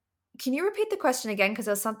can you repeat the question again? Because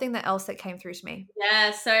there's something else that came through to me.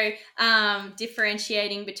 Yeah. So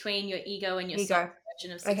differentiating between your ego and your soul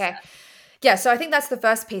version of success. Okay. Yeah. So I think that's the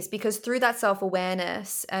first piece, because through that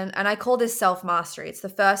self-awareness, and I call this self-mastery, it's the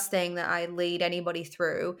first thing that I lead anybody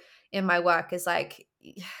through in my work, is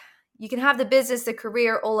you can have the business, the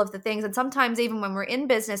career, all of the things. And sometimes even when we're in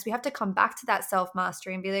business, we have to come back to that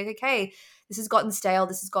self-mastery and be like, okay, this has gotten stale.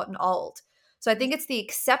 This has gotten old. So I think it's the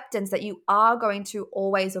acceptance that you are going to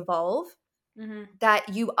always evolve, that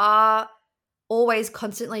you are always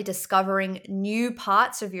constantly discovering new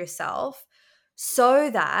parts of yourself, so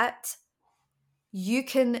that you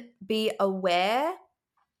can be aware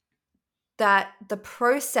that the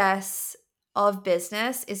process of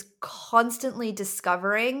business is constantly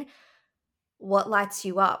discovering what lights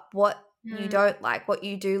you up, what you don't like, what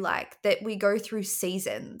you do like, that we go through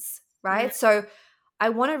seasons, right? So I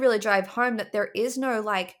want to really drive home that there is no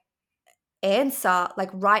right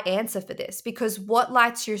answer for this, because what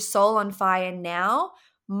lights your soul on fire now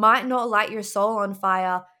might not light your soul on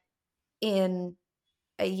fire in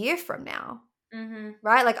a year from now,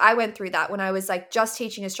 right? I went through that when I was just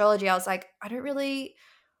teaching astrology. I was like, I don't really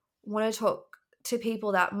want to talk to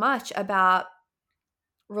people that much about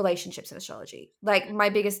relationships in astrology. Like my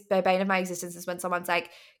biggest bane of my existence is when someone's like,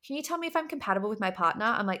 can you tell me if I'm compatible with my partner?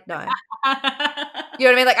 I'm like, no. You know what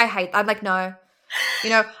I mean? Like I'm like, no. You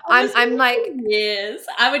know, I'm like, years.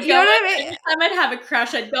 I would you go know on, what I mean? every time I'd have a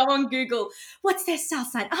crush, I'd go on Google, what's their star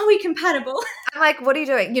sign? Are we compatible? I'm like, what are you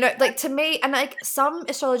doing? You know, like to me, and like some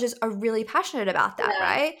astrologers are really passionate about that, Yeah.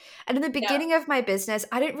 right? And in the beginning of my business,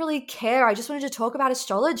 I didn't really care. I just wanted to talk about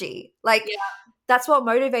astrology. Like that's what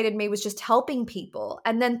motivated me, was just helping people.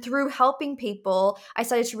 And then through helping people, I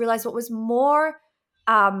started to realize what was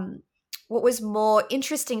more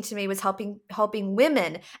interesting to me was helping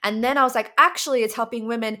women. And then I was like, actually it's helping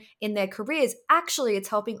women in their careers, actually it's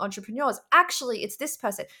helping entrepreneurs, actually it's this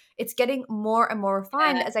person. It's getting more and more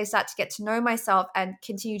refined as I start to get to know myself and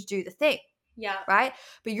continue to do the thing. Yeah. Right.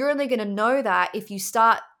 But you're only going to know that if you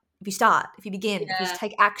begin, if you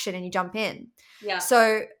take action and you jump in. Yeah.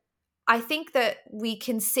 So I think that we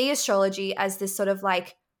can see astrology as this sort of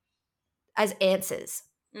like as answers,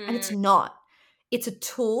 and it's not. It's a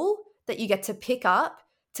tool that you get to pick up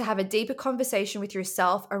to have a deeper conversation with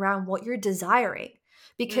yourself around what you're desiring,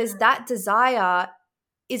 because that desire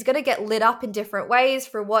is going to get lit up in different ways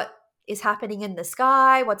for what is happening in the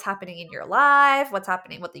sky, what's happening in your life, what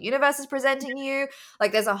the universe is presenting you.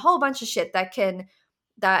 Like there's a whole bunch of shit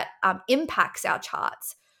that impacts our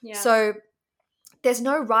charts. Yeah. So there's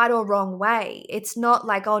no right or wrong way. It's not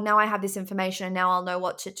like, oh, now I have this information and now I'll know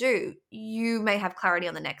what to do. You may have clarity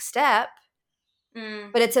on the next step,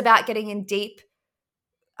 but it's about getting in deep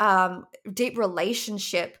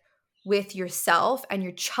relationship with yourself, and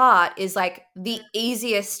your chart is like the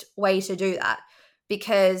easiest way to do that,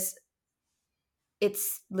 because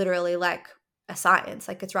it's literally like a science.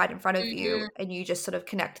 Like it's right in front of you, and you just sort of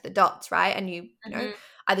connect the dots, right? And you know,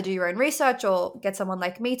 either do your own research or get someone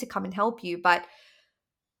like me to come and help you. But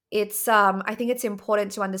it's I think it's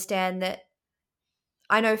important to understand that,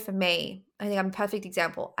 I know for me, I think I'm a perfect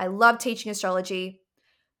example. I love teaching astrology,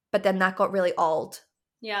 but then that got really old.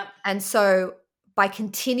 Yeah. And so by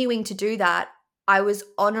continuing to do that, I was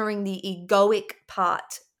honoring the egoic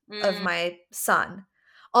part of my son.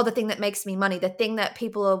 Oh, the thing that makes me money, the thing that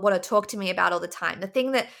people want to talk to me about all the time, the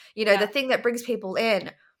thing that, you know, the thing that brings people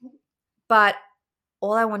in. But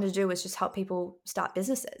all I wanted to do was just help people start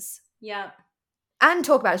businesses. Yeah. And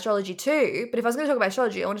talk about astrology too. But if I was going to talk about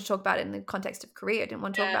astrology, I wanted to talk about it in the context of career. I didn't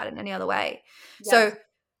want to talk about it in any other way. Yeah. So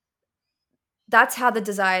that's how the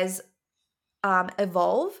desires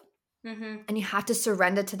evolve. And you have to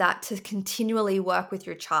surrender to that to continually work with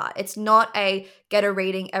your chart. It's not a get a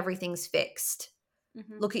reading, everything's fixed.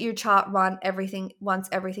 Look at your chart, once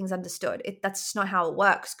everything's understood. That's just not how it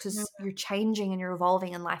works, because you're changing and you're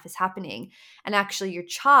evolving and life is happening. And actually your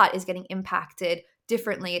chart is getting impacted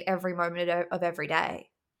differently at every moment of every day.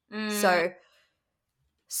 So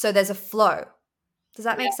there's a flow. Does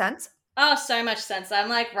that make sense? Oh, so much sense. I'm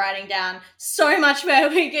like writing down so much where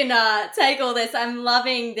we can take all this. I'm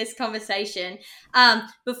loving this conversation.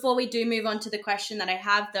 Before we do move on to the question that I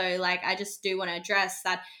have though, like I just do want to address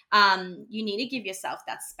that you need to give yourself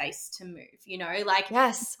that space to move, you know, like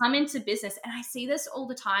come into business. And I see this all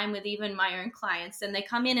the time with even my own clients, and they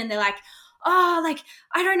come in and they're like, oh, like,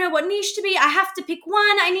 I don't know what niche to be. I have to pick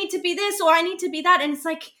one. I need to be this or I need to be that. And it's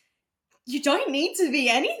like, you don't need to be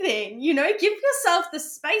anything, you know, give yourself the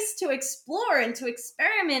space to explore and to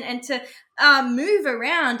experiment and to move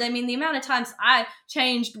around. I mean, the amount of times I've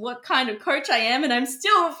changed what kind of coach I am, and I'm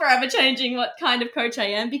still forever changing what kind of coach I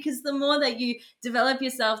am, because the more that you develop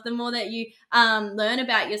yourself, the more that you learn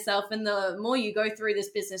about yourself, and the more you go through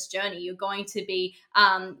this business journey, you're going to be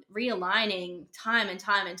realigning time and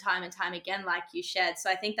time and time and time again, like you shared.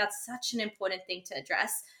 So I think that's such an important thing to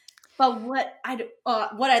address. But what I'd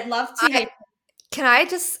love to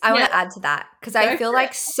I want to add to that, because I feel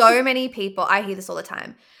like so many people, I hear this all the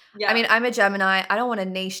time. Yeah. I mean, I'm a Gemini. I don't want to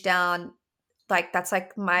niche down. Like that's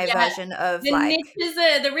like my version of the niches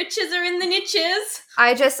the riches are in the niches.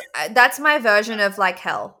 That's my version of like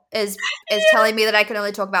hell is telling me that I can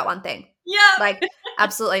only talk about one thing. Yeah. Like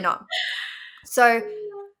absolutely not. So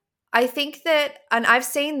I think that, and I've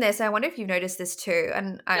seen this, I wonder if you've noticed this too,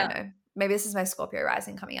 and I don't know, maybe this is my Scorpio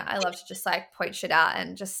rising coming out. I love to just like point shit out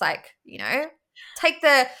and just like, you know, take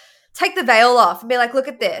the veil off and be like, look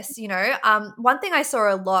at this, you know. One thing I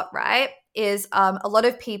saw a lot, right, is a lot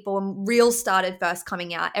of people, when Reels started first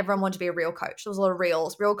coming out, everyone wanted to be a reel coach. There was a lot of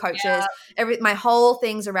real coaches. My whole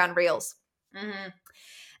thing's around reels.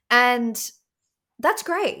 And that's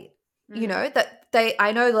great. You know, that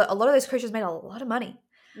I know that a lot of those coaches made a lot of money.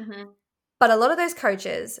 But a lot of those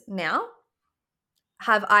coaches now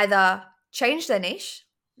have either changed their niche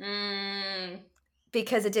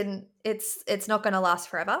because it's not going to last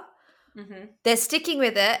forever, they're sticking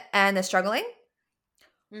with it and they're struggling,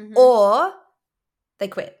 Mm-hmm. or they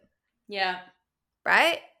quit. Yeah.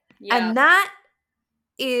 Right? Yeah. And that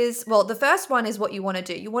is, well, the first one is what you want to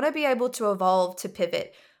do. You want to be able to evolve, to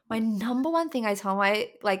pivot. My number one thing I tell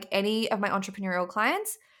any of my entrepreneurial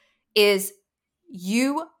clients is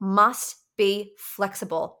you must be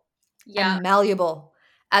flexible and malleable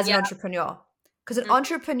as an entrepreneur. Because an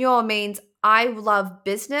entrepreneur means I love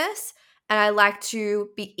business and I like to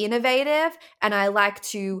be innovative and I like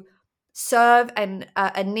to serve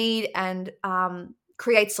a need and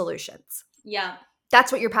create solutions. Yeah. That's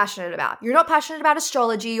what you're passionate about. You're not passionate about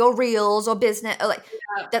astrology or reels or business or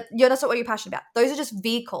that's not what you're passionate about. Those are just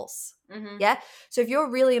vehicles. Mm-hmm. Yeah. So if you're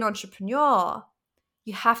really an entrepreneur,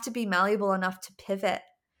 you have to be malleable enough to pivot.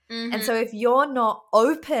 Mm-hmm. And so if you're not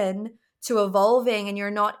open to evolving and you're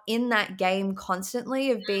not in that game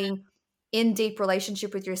constantly of being in deep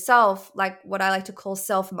relationship with yourself, like what I like to call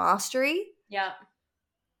self-mastery,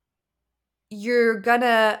 you're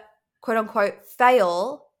gonna quote unquote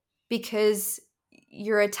fail because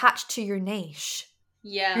you're attached to your niche.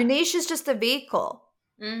 Yeah. Your niche is just a vehicle.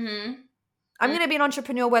 Mm-hmm. I'm going to be an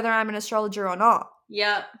entrepreneur whether I'm an astrologer or not.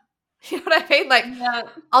 Yeah. You know what I mean? Like,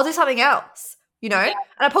 I'll do something else, you know? And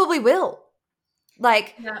I probably will.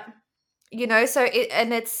 Like, you know, so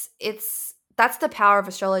that's the power of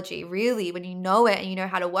astrology, really, when you know it and you know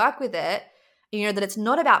how to work with it, and you know that it's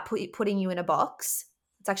not about putting you in a box.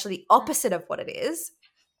 It's actually the opposite of what it is.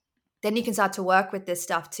 Then you can start to work with this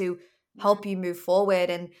stuff to help you move forward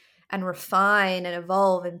and refine and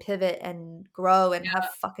evolve and pivot and grow and have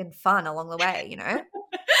fucking fun along the way, you know?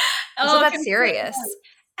 So that's serious. And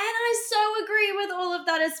I so agree with all of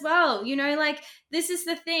that as well. You know, like, this is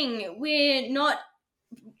the thing. We're not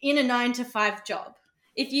in a 9-to-5 job.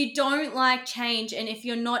 If you don't like change and if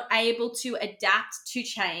you're not able to adapt to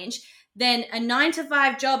change, then a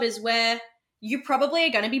 9-to-5 job is where you probably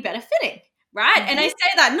are going to be better fitting. Right. Mm-hmm. And I say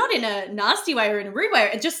that not in a nasty way or in a rude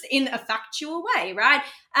way, just in a factual way. Right.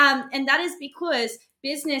 And that is because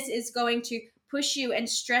business is going to push you and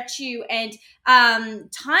stretch you, and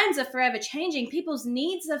times are forever changing. People's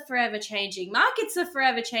needs are forever changing. Markets are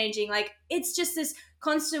forever changing. Like, it's just this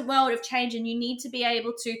constant world of change, and you need to be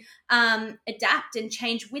able to adapt and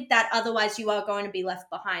change with that. Otherwise, you are going to be left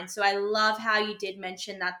behind. So I love how you did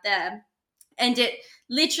mention that there. And it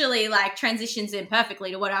literally like transitions in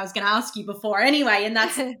perfectly to what I was going to ask you before anyway. And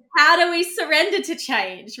that's how do we surrender to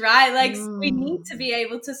change, right? Like we need to be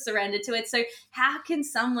able to surrender to it. So how can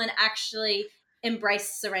someone actually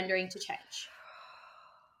embrace surrendering to change?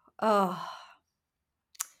 Oh,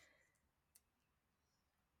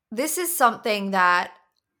 this is something that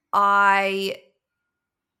I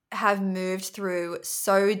have moved through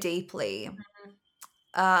so deeply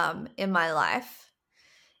in my life,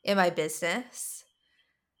 in my business.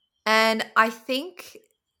 And I think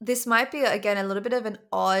this might be, again, a little bit of an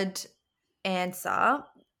odd answer,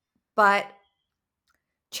 but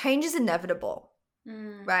change is inevitable,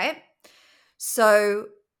 right? So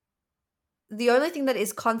the only thing that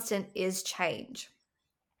is constant is change.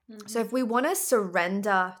 So if we want to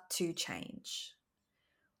surrender to change,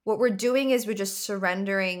 what we're doing is we're just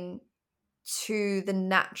surrendering to the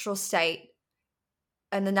natural state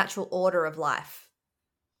and the natural order of life.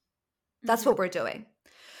 That's what we're doing.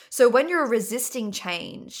 So when you're resisting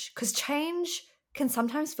change, because change can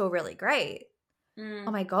sometimes feel really great.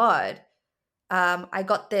 Oh my God, I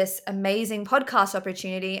got this amazing podcast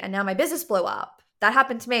opportunity and now my business blew up. That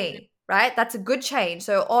happened to me, right? That's a good change.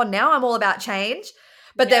 So, now I'm all about change.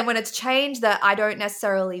 But then when it's change that I don't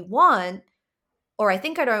necessarily want, or I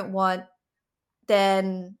think I don't want,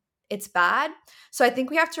 then it's bad. So I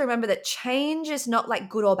think we have to remember that change is not like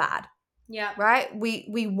good or bad. Yeah. Right?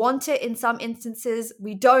 We want it in some instances,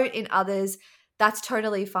 we don't in others. That's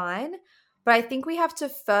totally fine. But I think we have to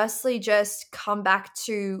firstly just come back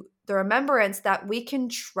to the remembrance that we can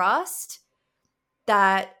trust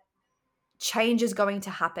that change is going to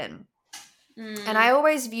happen. And I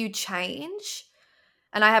always view change,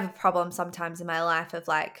 and I have a problem sometimes in my life of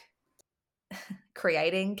like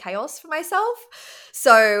creating chaos for myself.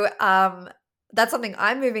 So that's something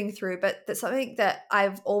I'm moving through, but that's something that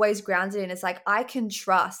I've always grounded in. Is like, I can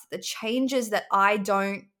trust the changes that I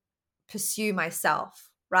don't pursue myself,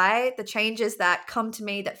 right? The changes that come to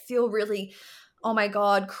me that feel really, oh my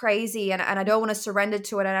God, crazy. And I don't want to surrender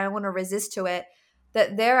to it and I don't want to resist to it,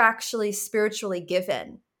 that they're actually spiritually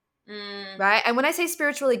given, right? And when I say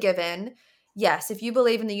spiritually given, yes, if you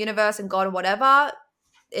believe in the universe and God or whatever,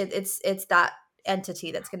 it's that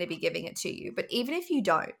entity that's going to be giving it to you. But even if you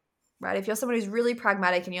don't, right? If you're someone who's really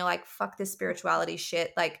pragmatic and you're like, fuck this spirituality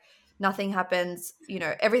shit, like nothing happens,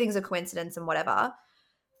 everything's a coincidence and whatever.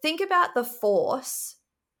 think about the force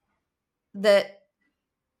that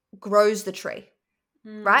grows the tree,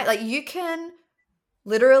 right? Like you can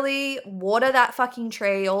literally water that fucking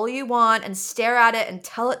tree all you want and stare at it and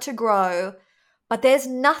tell it to grow, but there's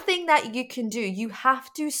nothing that you can do. You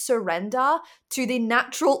have to surrender to the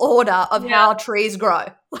natural order of how trees grow,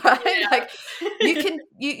 right? Yeah. Like you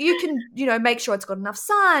can make sure it's got enough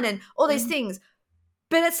sun and all these things,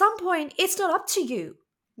 but at some point it's not up to you.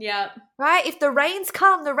 Yeah. Right? If the rains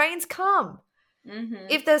come, the rains come. Mm-hmm.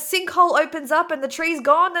 If the sinkhole opens up and the tree's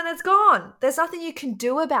gone, then it's gone. There's nothing you can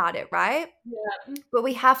do about it, right? Yeah. But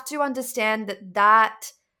we have to understand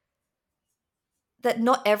that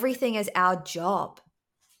not everything is our job,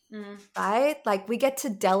 right? Like we get to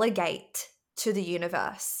delegate to the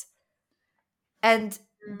universe. And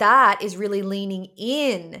that is really leaning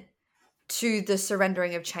in to the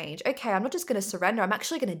surrendering of change. Okay, I'm not just going to surrender. I'm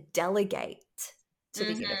actually going to delegate to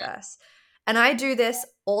the universe. And I do this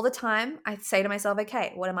all the time. I say to myself,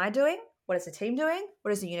 okay, what am I doing? What is the team doing?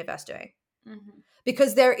 What is the universe doing?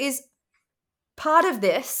 Because there is part of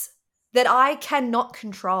this that I cannot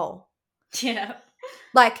control. Yeah.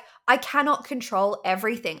 Like I cannot control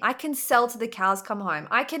everything. I can sell to the cows come home.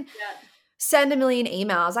 I can send a million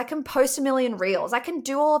emails. I can post a million reels. I can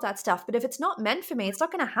do all of that stuff. But if it's not meant for me, it's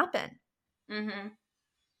not going to happen.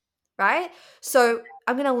 Right? So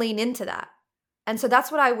I'm going to lean into that. And so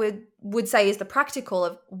that's what I would say is the practical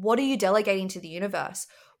of what are you delegating to the universe?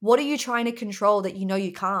 What are you trying to control that you know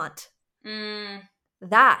you can't?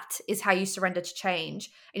 That is how you surrender to change.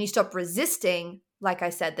 And you stop resisting, like I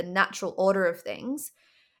said, the natural order of things.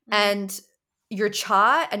 And your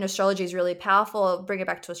chart and astrology is really powerful. I'll bring it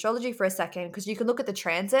back to astrology for a second because you can look at the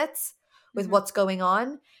transits with what's going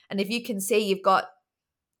on. And if you can see you've got,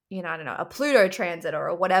 I don't know, a Pluto transit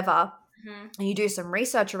or whatever, and you do some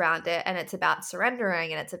research around it and it's about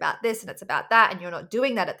surrendering and it's about this and it's about that and you're not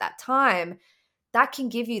doing that at that time, that can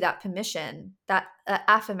give you that permission, that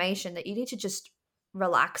affirmation that you need to just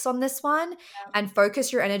relax on this one and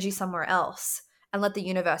focus your energy somewhere else and let the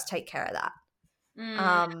universe take care of that.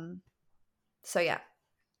 So yeah.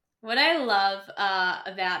 What I love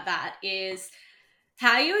about that is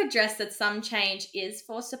how you address that some change is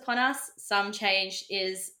forced upon us, some change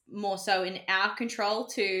is more so in our control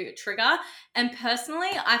to trigger. And personally,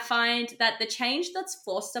 I find that the change that's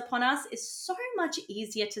forced upon us is so much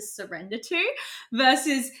easier to surrender to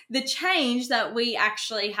versus the change that we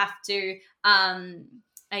actually have to,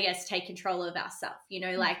 take control of ourselves,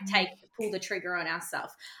 like pull the trigger on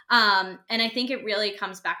ourselves. And I think it really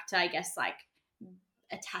comes back to,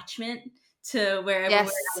 attachment to wherever we're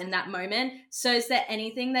at in that moment. So is there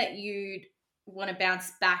anything that you'd want to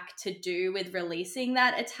bounce back to do with releasing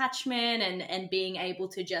that attachment and being able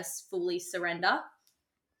to just fully surrender?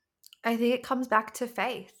 I think it comes back to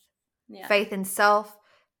faith. Faith in self,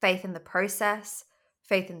 faith in the process,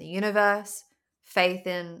 faith in the universe, faith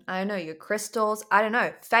in, I don't know, your crystals. I don't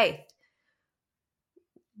know, faith.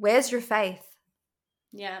 Where's your faith?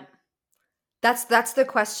 Yeah. That's the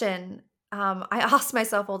question I ask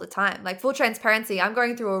myself all the time. Like, full transparency, I'm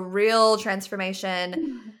going through a real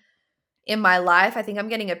transformation in my life. I think I'm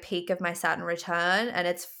getting a peak of my Saturn return and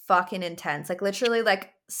it's fucking intense. Like, literally,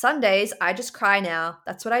 like Sundays, I just cry now.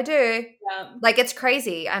 That's what I do. Yeah. Like, it's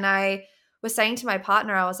crazy. And I was saying to my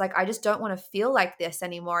partner, I was like, I just don't want to feel like this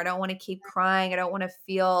anymore. I don't want to keep crying. I don't want to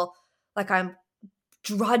feel like I'm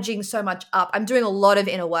drudging so much up. I'm doing a lot of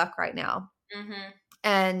inner work right now.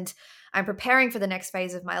 And I'm preparing for the next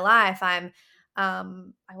phase of my life. I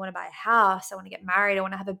want to buy a house. I want to get married. I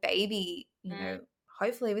want to have a baby,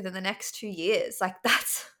 hopefully within the next 2 years. Like,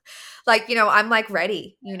 that's like, I'm like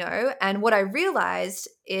ready, and what I realized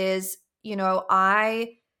is,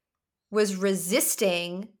 I was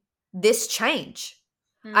resisting this change.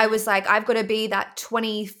 I was like, I've got to be that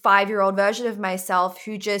 25-year-old version of myself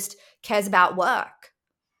who just cares about work.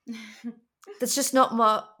 That's just not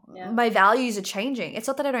my values are changing. It's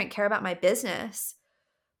not that I don't care about my business,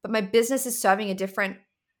 but my business is serving a different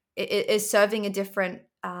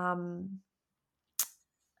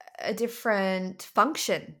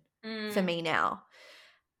function for me now.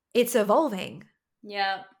 It's evolving.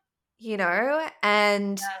 Yeah.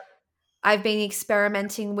 And I've been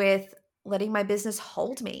experimenting with letting my business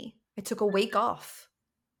hold me. I took a week off.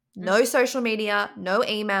 No social media, no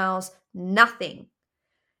emails, nothing.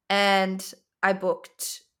 And I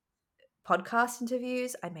booked podcast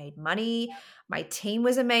interviews. I made money. My team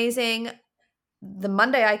was amazing. The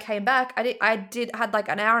Monday I came back, I had like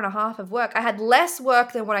an hour and a half of work. I had less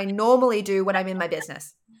work than what I normally do when I'm in my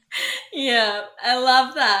business. Yeah, I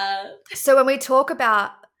love that. So when we talk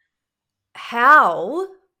about how,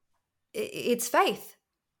 it's faith.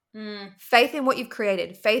 Faith in what you've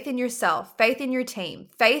created, faith in yourself, faith in your team,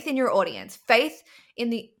 faith in your audience, faith in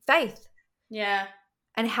the faith. Yeah.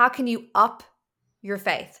 And how can you up your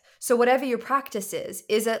faith? So whatever your practice is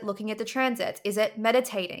it looking at the transits? Is it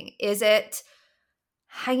meditating? Is it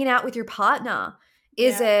hanging out with your partner?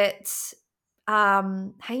 Is it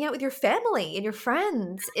hanging out with your family and your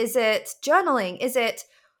friends? Is it journaling? Is it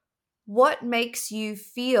what makes you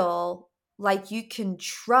feel like you can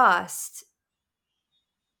trust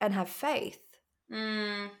and have faith?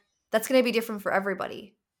 That's going to be different for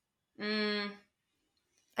everybody. And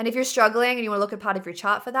if you're struggling and you want to look at part of your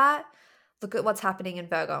chart for that, look at what's happening in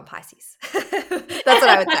Virgo and Pisces. That's what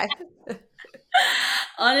I would say.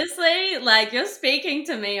 Honestly, like you're speaking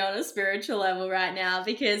to me on a spiritual level right now,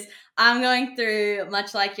 because I'm going through,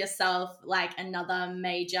 much like yourself, like another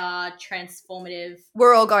major transformative.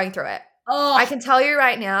 We're all going through it. Oh, I can tell you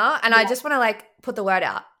right now, and I just want to like put the word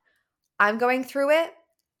out. I'm going through it.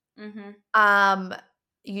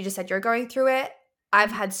 You just said you're going through it.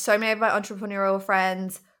 I've had so many of my entrepreneurial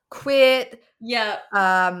friends quit.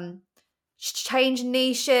 Change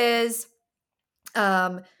niches.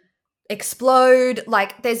 Explode.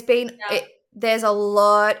 Like there's a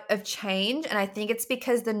lot of change, and I think it's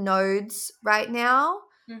because the nodes right now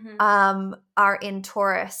are in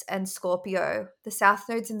Taurus and Scorpio. The South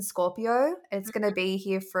node's in Scorpio. It's going to be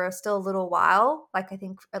here for still a little while, like I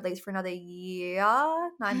think at least for another year,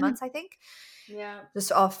 9 months, I think. Yeah.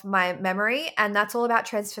 Just off my memory. And that's all about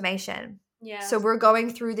transformation. Yeah. So we're going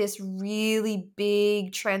through this really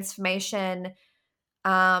big transformation,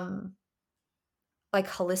 like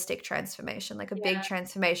holistic transformation, like a big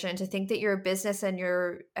transformation. To think that your business and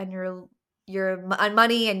your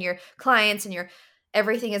money and your clients and your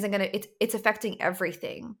everything isn't going to, it's affecting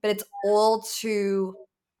everything, but it's all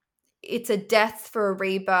it's a death for a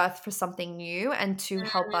rebirth for something new and to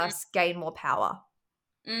help us gain more power.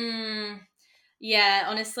 Yeah,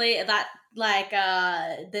 honestly, that like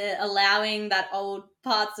the allowing that old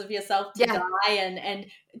parts of yourself to die and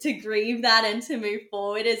to grieve that and to move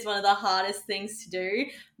forward is one of the hardest things to do.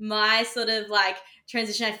 My sort of like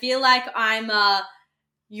transition, I feel like I'm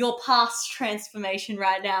your past transformation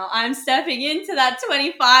right now. I'm stepping into that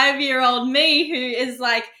 25-year-old me who is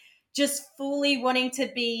like just fully wanting to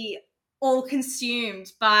be all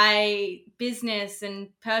consumed by business and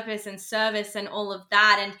purpose and service and all of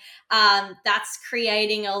that. And that's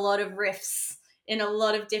creating a lot of rifts in a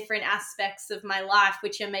lot of different aspects of my life,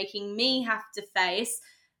 which are making me have to face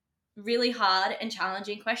really hard and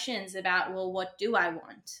challenging questions about, well, what do I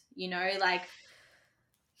want? You know, like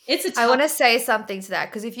I want to say something to that,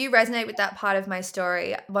 because if you resonate with that part of my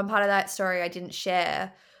story, one part of that story I didn't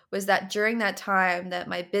share was that during that time that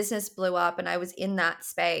my business blew up and I was in that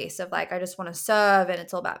space of like, I just want to serve, and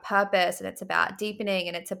it's all about purpose and it's about deepening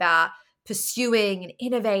and it's about pursuing and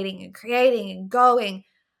innovating and creating and going.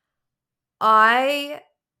 I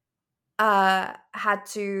had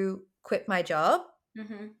to quit my job,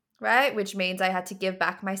 right? Which means I had to give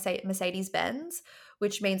back my Mercedes-Benz,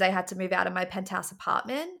 which means I had to move out of my penthouse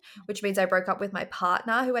apartment, which means I broke up with my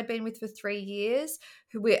partner who I'd been with for 3 years,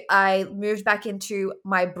 I moved back into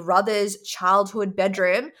my brother's childhood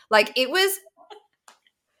bedroom. Like it was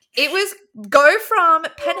go from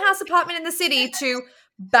penthouse apartment in the city to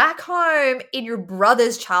back home in your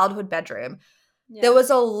brother's childhood bedroom. Yeah. There was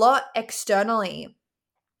a lot externally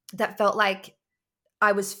that felt like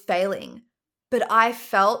I was failing. But I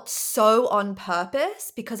felt so on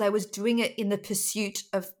purpose because I was doing it in the pursuit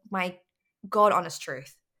of my God honest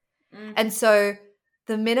truth. And so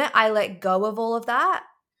the minute I let go of all of that,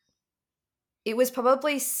 it was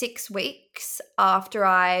probably 6 weeks after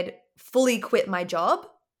I'd fully quit my job.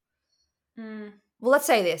 Well, let's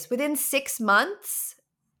say this. Within 6 months,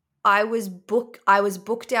 I was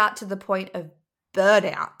booked out to the point of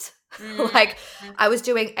burnout. Like I was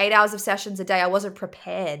doing 8 hours of sessions a day. I wasn't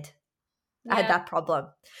prepared. I had that problem.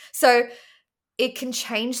 So it can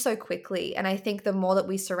change so quickly. And I think the more that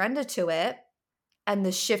we surrender to it and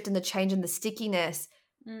the shift and the change and the stickiness,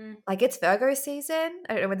 like it's Virgo season.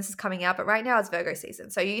 I don't know when this is coming out, but right now it's Virgo season.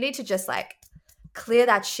 So you need to just like clear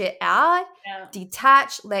that shit out,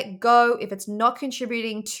 detach, let go. If it's not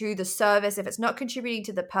contributing to the service, if it's not contributing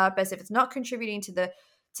to the purpose, if it's not contributing to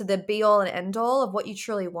the be all and end all of what you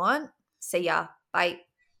truly want, see ya, bye.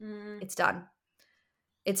 It's done.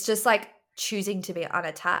 It's just like choosing to be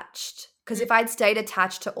unattached. Because if I'd stayed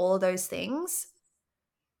attached to all of those things,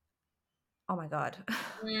 oh my God,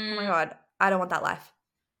 I don't want that life.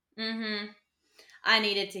 I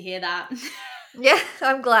needed to hear that. Yeah,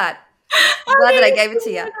 I'm glad. I'm glad that I gave it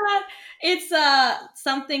to you. It's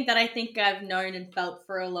something that I think I've known and felt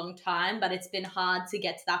for a long time, but it's been hard to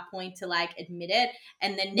get to that point to like admit it.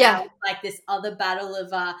 And then now Yeah. it's like this other battle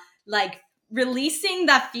of like releasing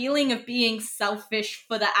that feeling of being selfish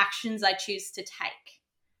for the actions I choose to take.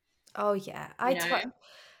 Oh yeah. You know?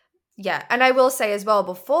 Yeah, and I will say as well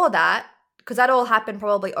before that, because that all happened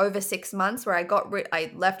probably over 6 months where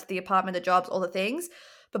I left the apartment, the jobs, all the things.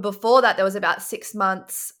 But before that, there was about 6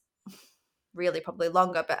 months, really probably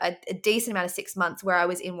longer, but a decent amount of 6 months where I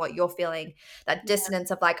was in what you're feeling, that Yeah. dissonance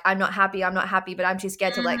of like, I'm not happy, but I'm too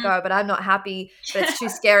scared to let Mhm. go, but I'm not happy, but it's too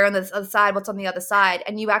scary on the other side. What's on the other side?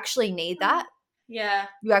 And you actually need that. Yeah.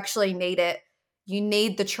 You actually need it. You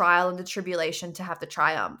need the trial and the tribulation to have the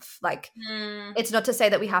triumph. Like, Mm. it's not to say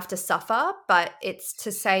that we have to suffer, but it's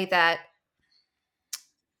to say that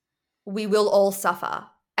we will all suffer.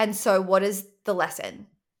 And so, what is the lesson?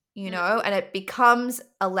 And it becomes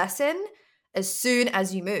a lesson as soon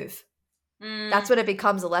as you move. That's Mm. when it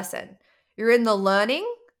becomes a lesson. You're in the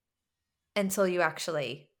learning until you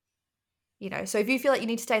actually, So, if you feel like you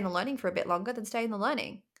need to stay in the learning for a bit longer, then stay in the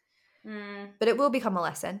learning. Mm. But it will become a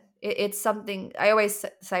lesson. It's something I always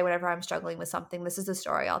say whenever I'm struggling with something, this is the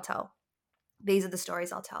story I'll tell. These are the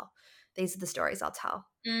stories I'll tell. These are the stories I'll tell.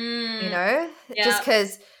 Mm. Just Yeah.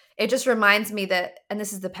 because it just reminds me that, and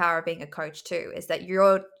this is the power of being a coach too, is that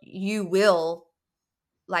you will,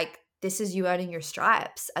 like, this is you earning your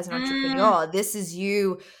stripes as an Mm. entrepreneur. This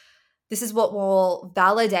is what will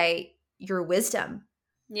validate your wisdom.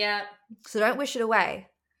 Yeah. So don't wish it away.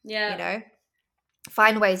 Yeah.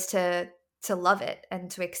 Find ways to love it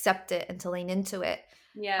and to accept it and to lean into it.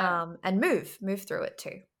 Yeah. And move through it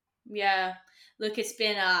too. Yeah. Look, it's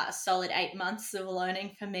been a solid 8 months of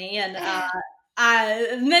learning for me, and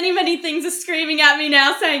many, many things are screaming at me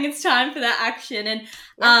now saying it's time for that action. And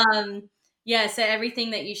yeah, so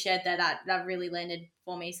everything that you shared there, that really landed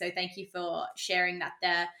for me. So thank you for sharing that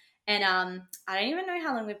there. And I don't even know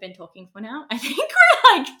how long we've been talking for now. I think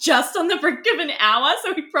we're like just on the brink of an hour,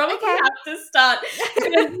 so we probably Okay. have to start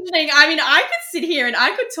transitioning. I mean, I could sit here and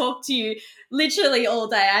I could talk to you literally all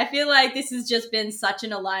day. I feel like this has just been such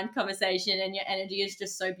an aligned conversation, and your energy is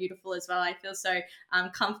just so beautiful as well. I feel so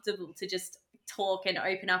comfortable to just talk and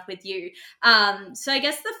open up with you. So I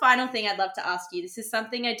guess the final thing I'd love to ask you, this is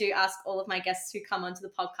something I do ask all of my guests who come onto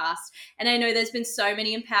the podcast. And I know there's been so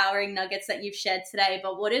many empowering nuggets that you've shared today,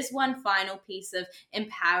 but what is one final piece of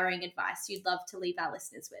empowering advice you'd love to leave our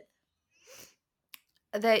listeners with?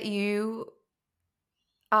 That you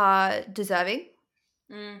are deserving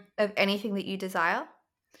Mm. of anything that you desire,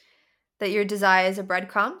 that your desires are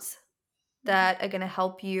breadcrumbs that are going to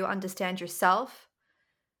help you understand yourself,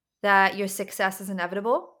 that your success is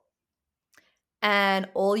inevitable, and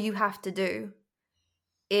all you have to do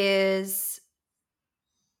is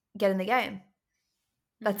get in the game.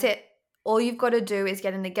 That's it. All you've got to do is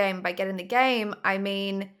get in the game. By get in the game, I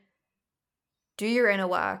mean do your inner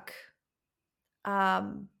work.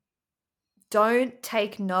 Don't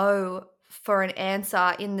take no for an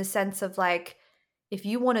answer, in the sense of, like, if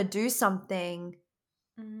you want to do something,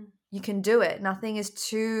 you can do it. Nothing is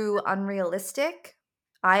too unrealistic.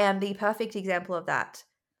 I am the perfect example of that.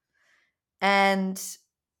 And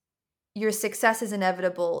your success is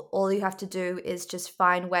inevitable. All you have to do is just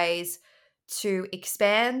find ways to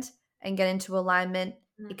expand and get into alignment,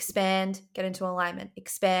 expand, get into alignment,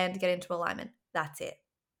 expand, get into alignment. That's it.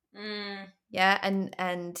 Yeah,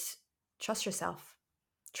 and trust yourself.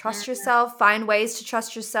 Trust yourself, find ways to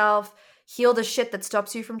trust yourself, heal the shit that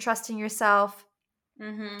stops you from trusting yourself.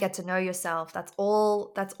 Get to know yourself. That's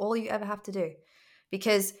all you ever have to do.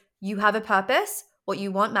 Because you have a purpose, what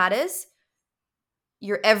you want matters.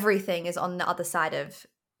 Your everything is on the other side of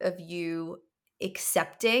you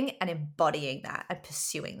accepting and embodying that and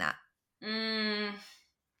pursuing that.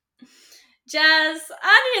 Jazz,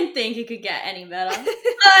 I didn't think it could get any better.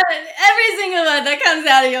 But every single word that comes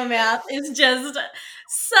out of your mouth is just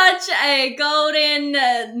such a golden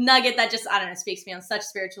nugget that just, I don't know, speaks to me on such a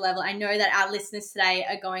spiritual level. I know that our listeners today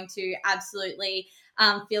are going to absolutely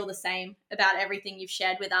feel the same about everything you've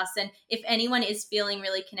shared with us. And if anyone is feeling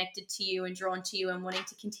really connected to you and drawn to you and wanting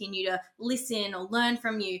to continue to listen or learn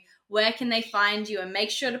from you, where can they find you? And make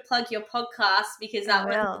sure to plug your podcast, because that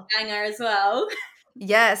one's a banger as well.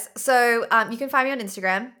 Yes. So you can find me on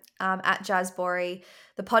Instagram at Jazz Bori.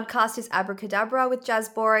 The podcast is Abracadabra with Jazz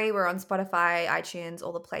Bori. We're on Spotify, iTunes,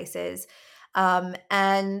 all the places.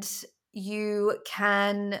 And you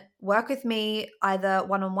can work with me either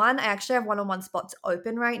one-on-one. I actually have one-on-one spots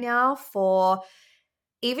open right now for,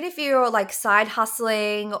 even if you're like side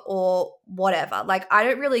hustling or whatever. Like, I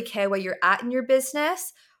don't really care where you're at in your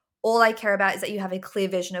business. all I care about is that you have a clear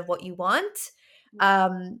vision of what you want.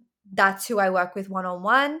 That's who I work with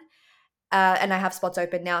one-on-one. And I have spots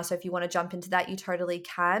open now. So if you want to jump into that, you totally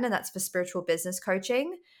can. And that's for spiritual business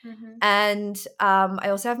coaching. And I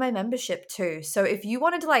also have my membership too. So if you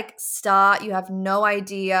wanted to like start, you have no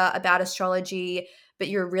idea about astrology, but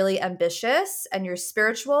you're really ambitious and you're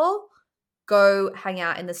spiritual, go hang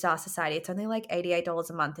out in the Star Society. It's only like $88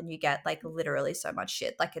 a month and you get like literally so much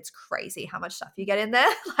shit. Like it's crazy how much stuff you get in there.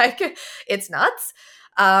 Like it's nuts.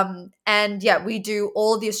 And yeah, we do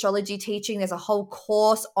all the astrology teaching. There's a whole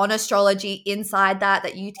course on astrology inside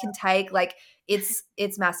that you can take. Like it's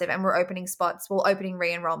massive, and we're opening spots. We're opening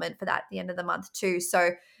re-enrollment for that at the end of the month too.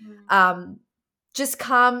 So just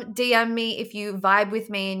come DM me if you vibe with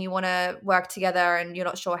me and you want to work together and you're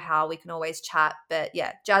not sure how. We can always chat. But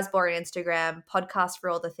yeah, Jazz Boring Instagram, podcast for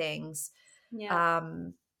all the things.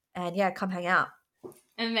 And yeah, come hang out.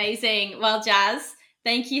 Amazing. Well, Jazz,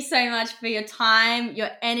 thank you so much for your time, your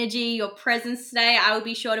energy, your presence today. I will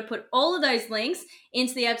be sure to put all of those links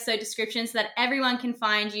into the episode description so that everyone can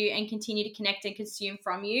find you and continue to connect and consume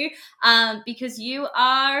from you, because you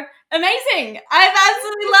are amazing. I've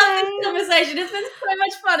absolutely loved this conversation. It's been so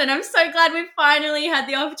much fun, and I'm so glad we've finally had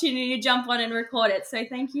the opportunity to jump on and record it. So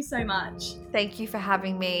thank you so much. Thank you for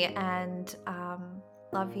having me, and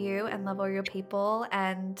love you and love all your people.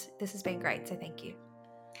 And this has been great. So thank you.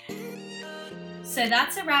 So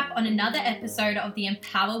that's a wrap on another episode of the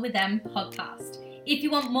Empower with Em podcast. If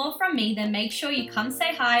you want more from me, then make sure you come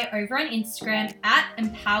say hi over on Instagram at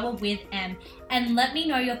Empower with Em and let me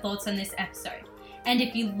know your thoughts on this episode. And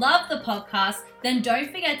if you love the podcast, then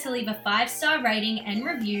don't forget to leave a 5-star rating and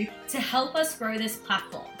review to help us grow this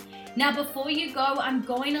platform. Now, before you go, I'm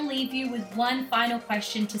going to leave you with one final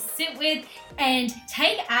question to sit with and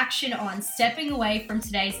take action on stepping away from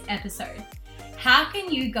today's episode. How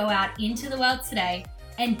can you go out into the world today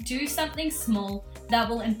and do something small that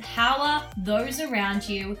will empower those around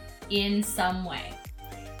you in some way?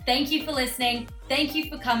 Thank you for listening. Thank you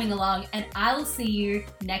for coming along, and I will see you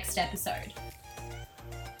next episode.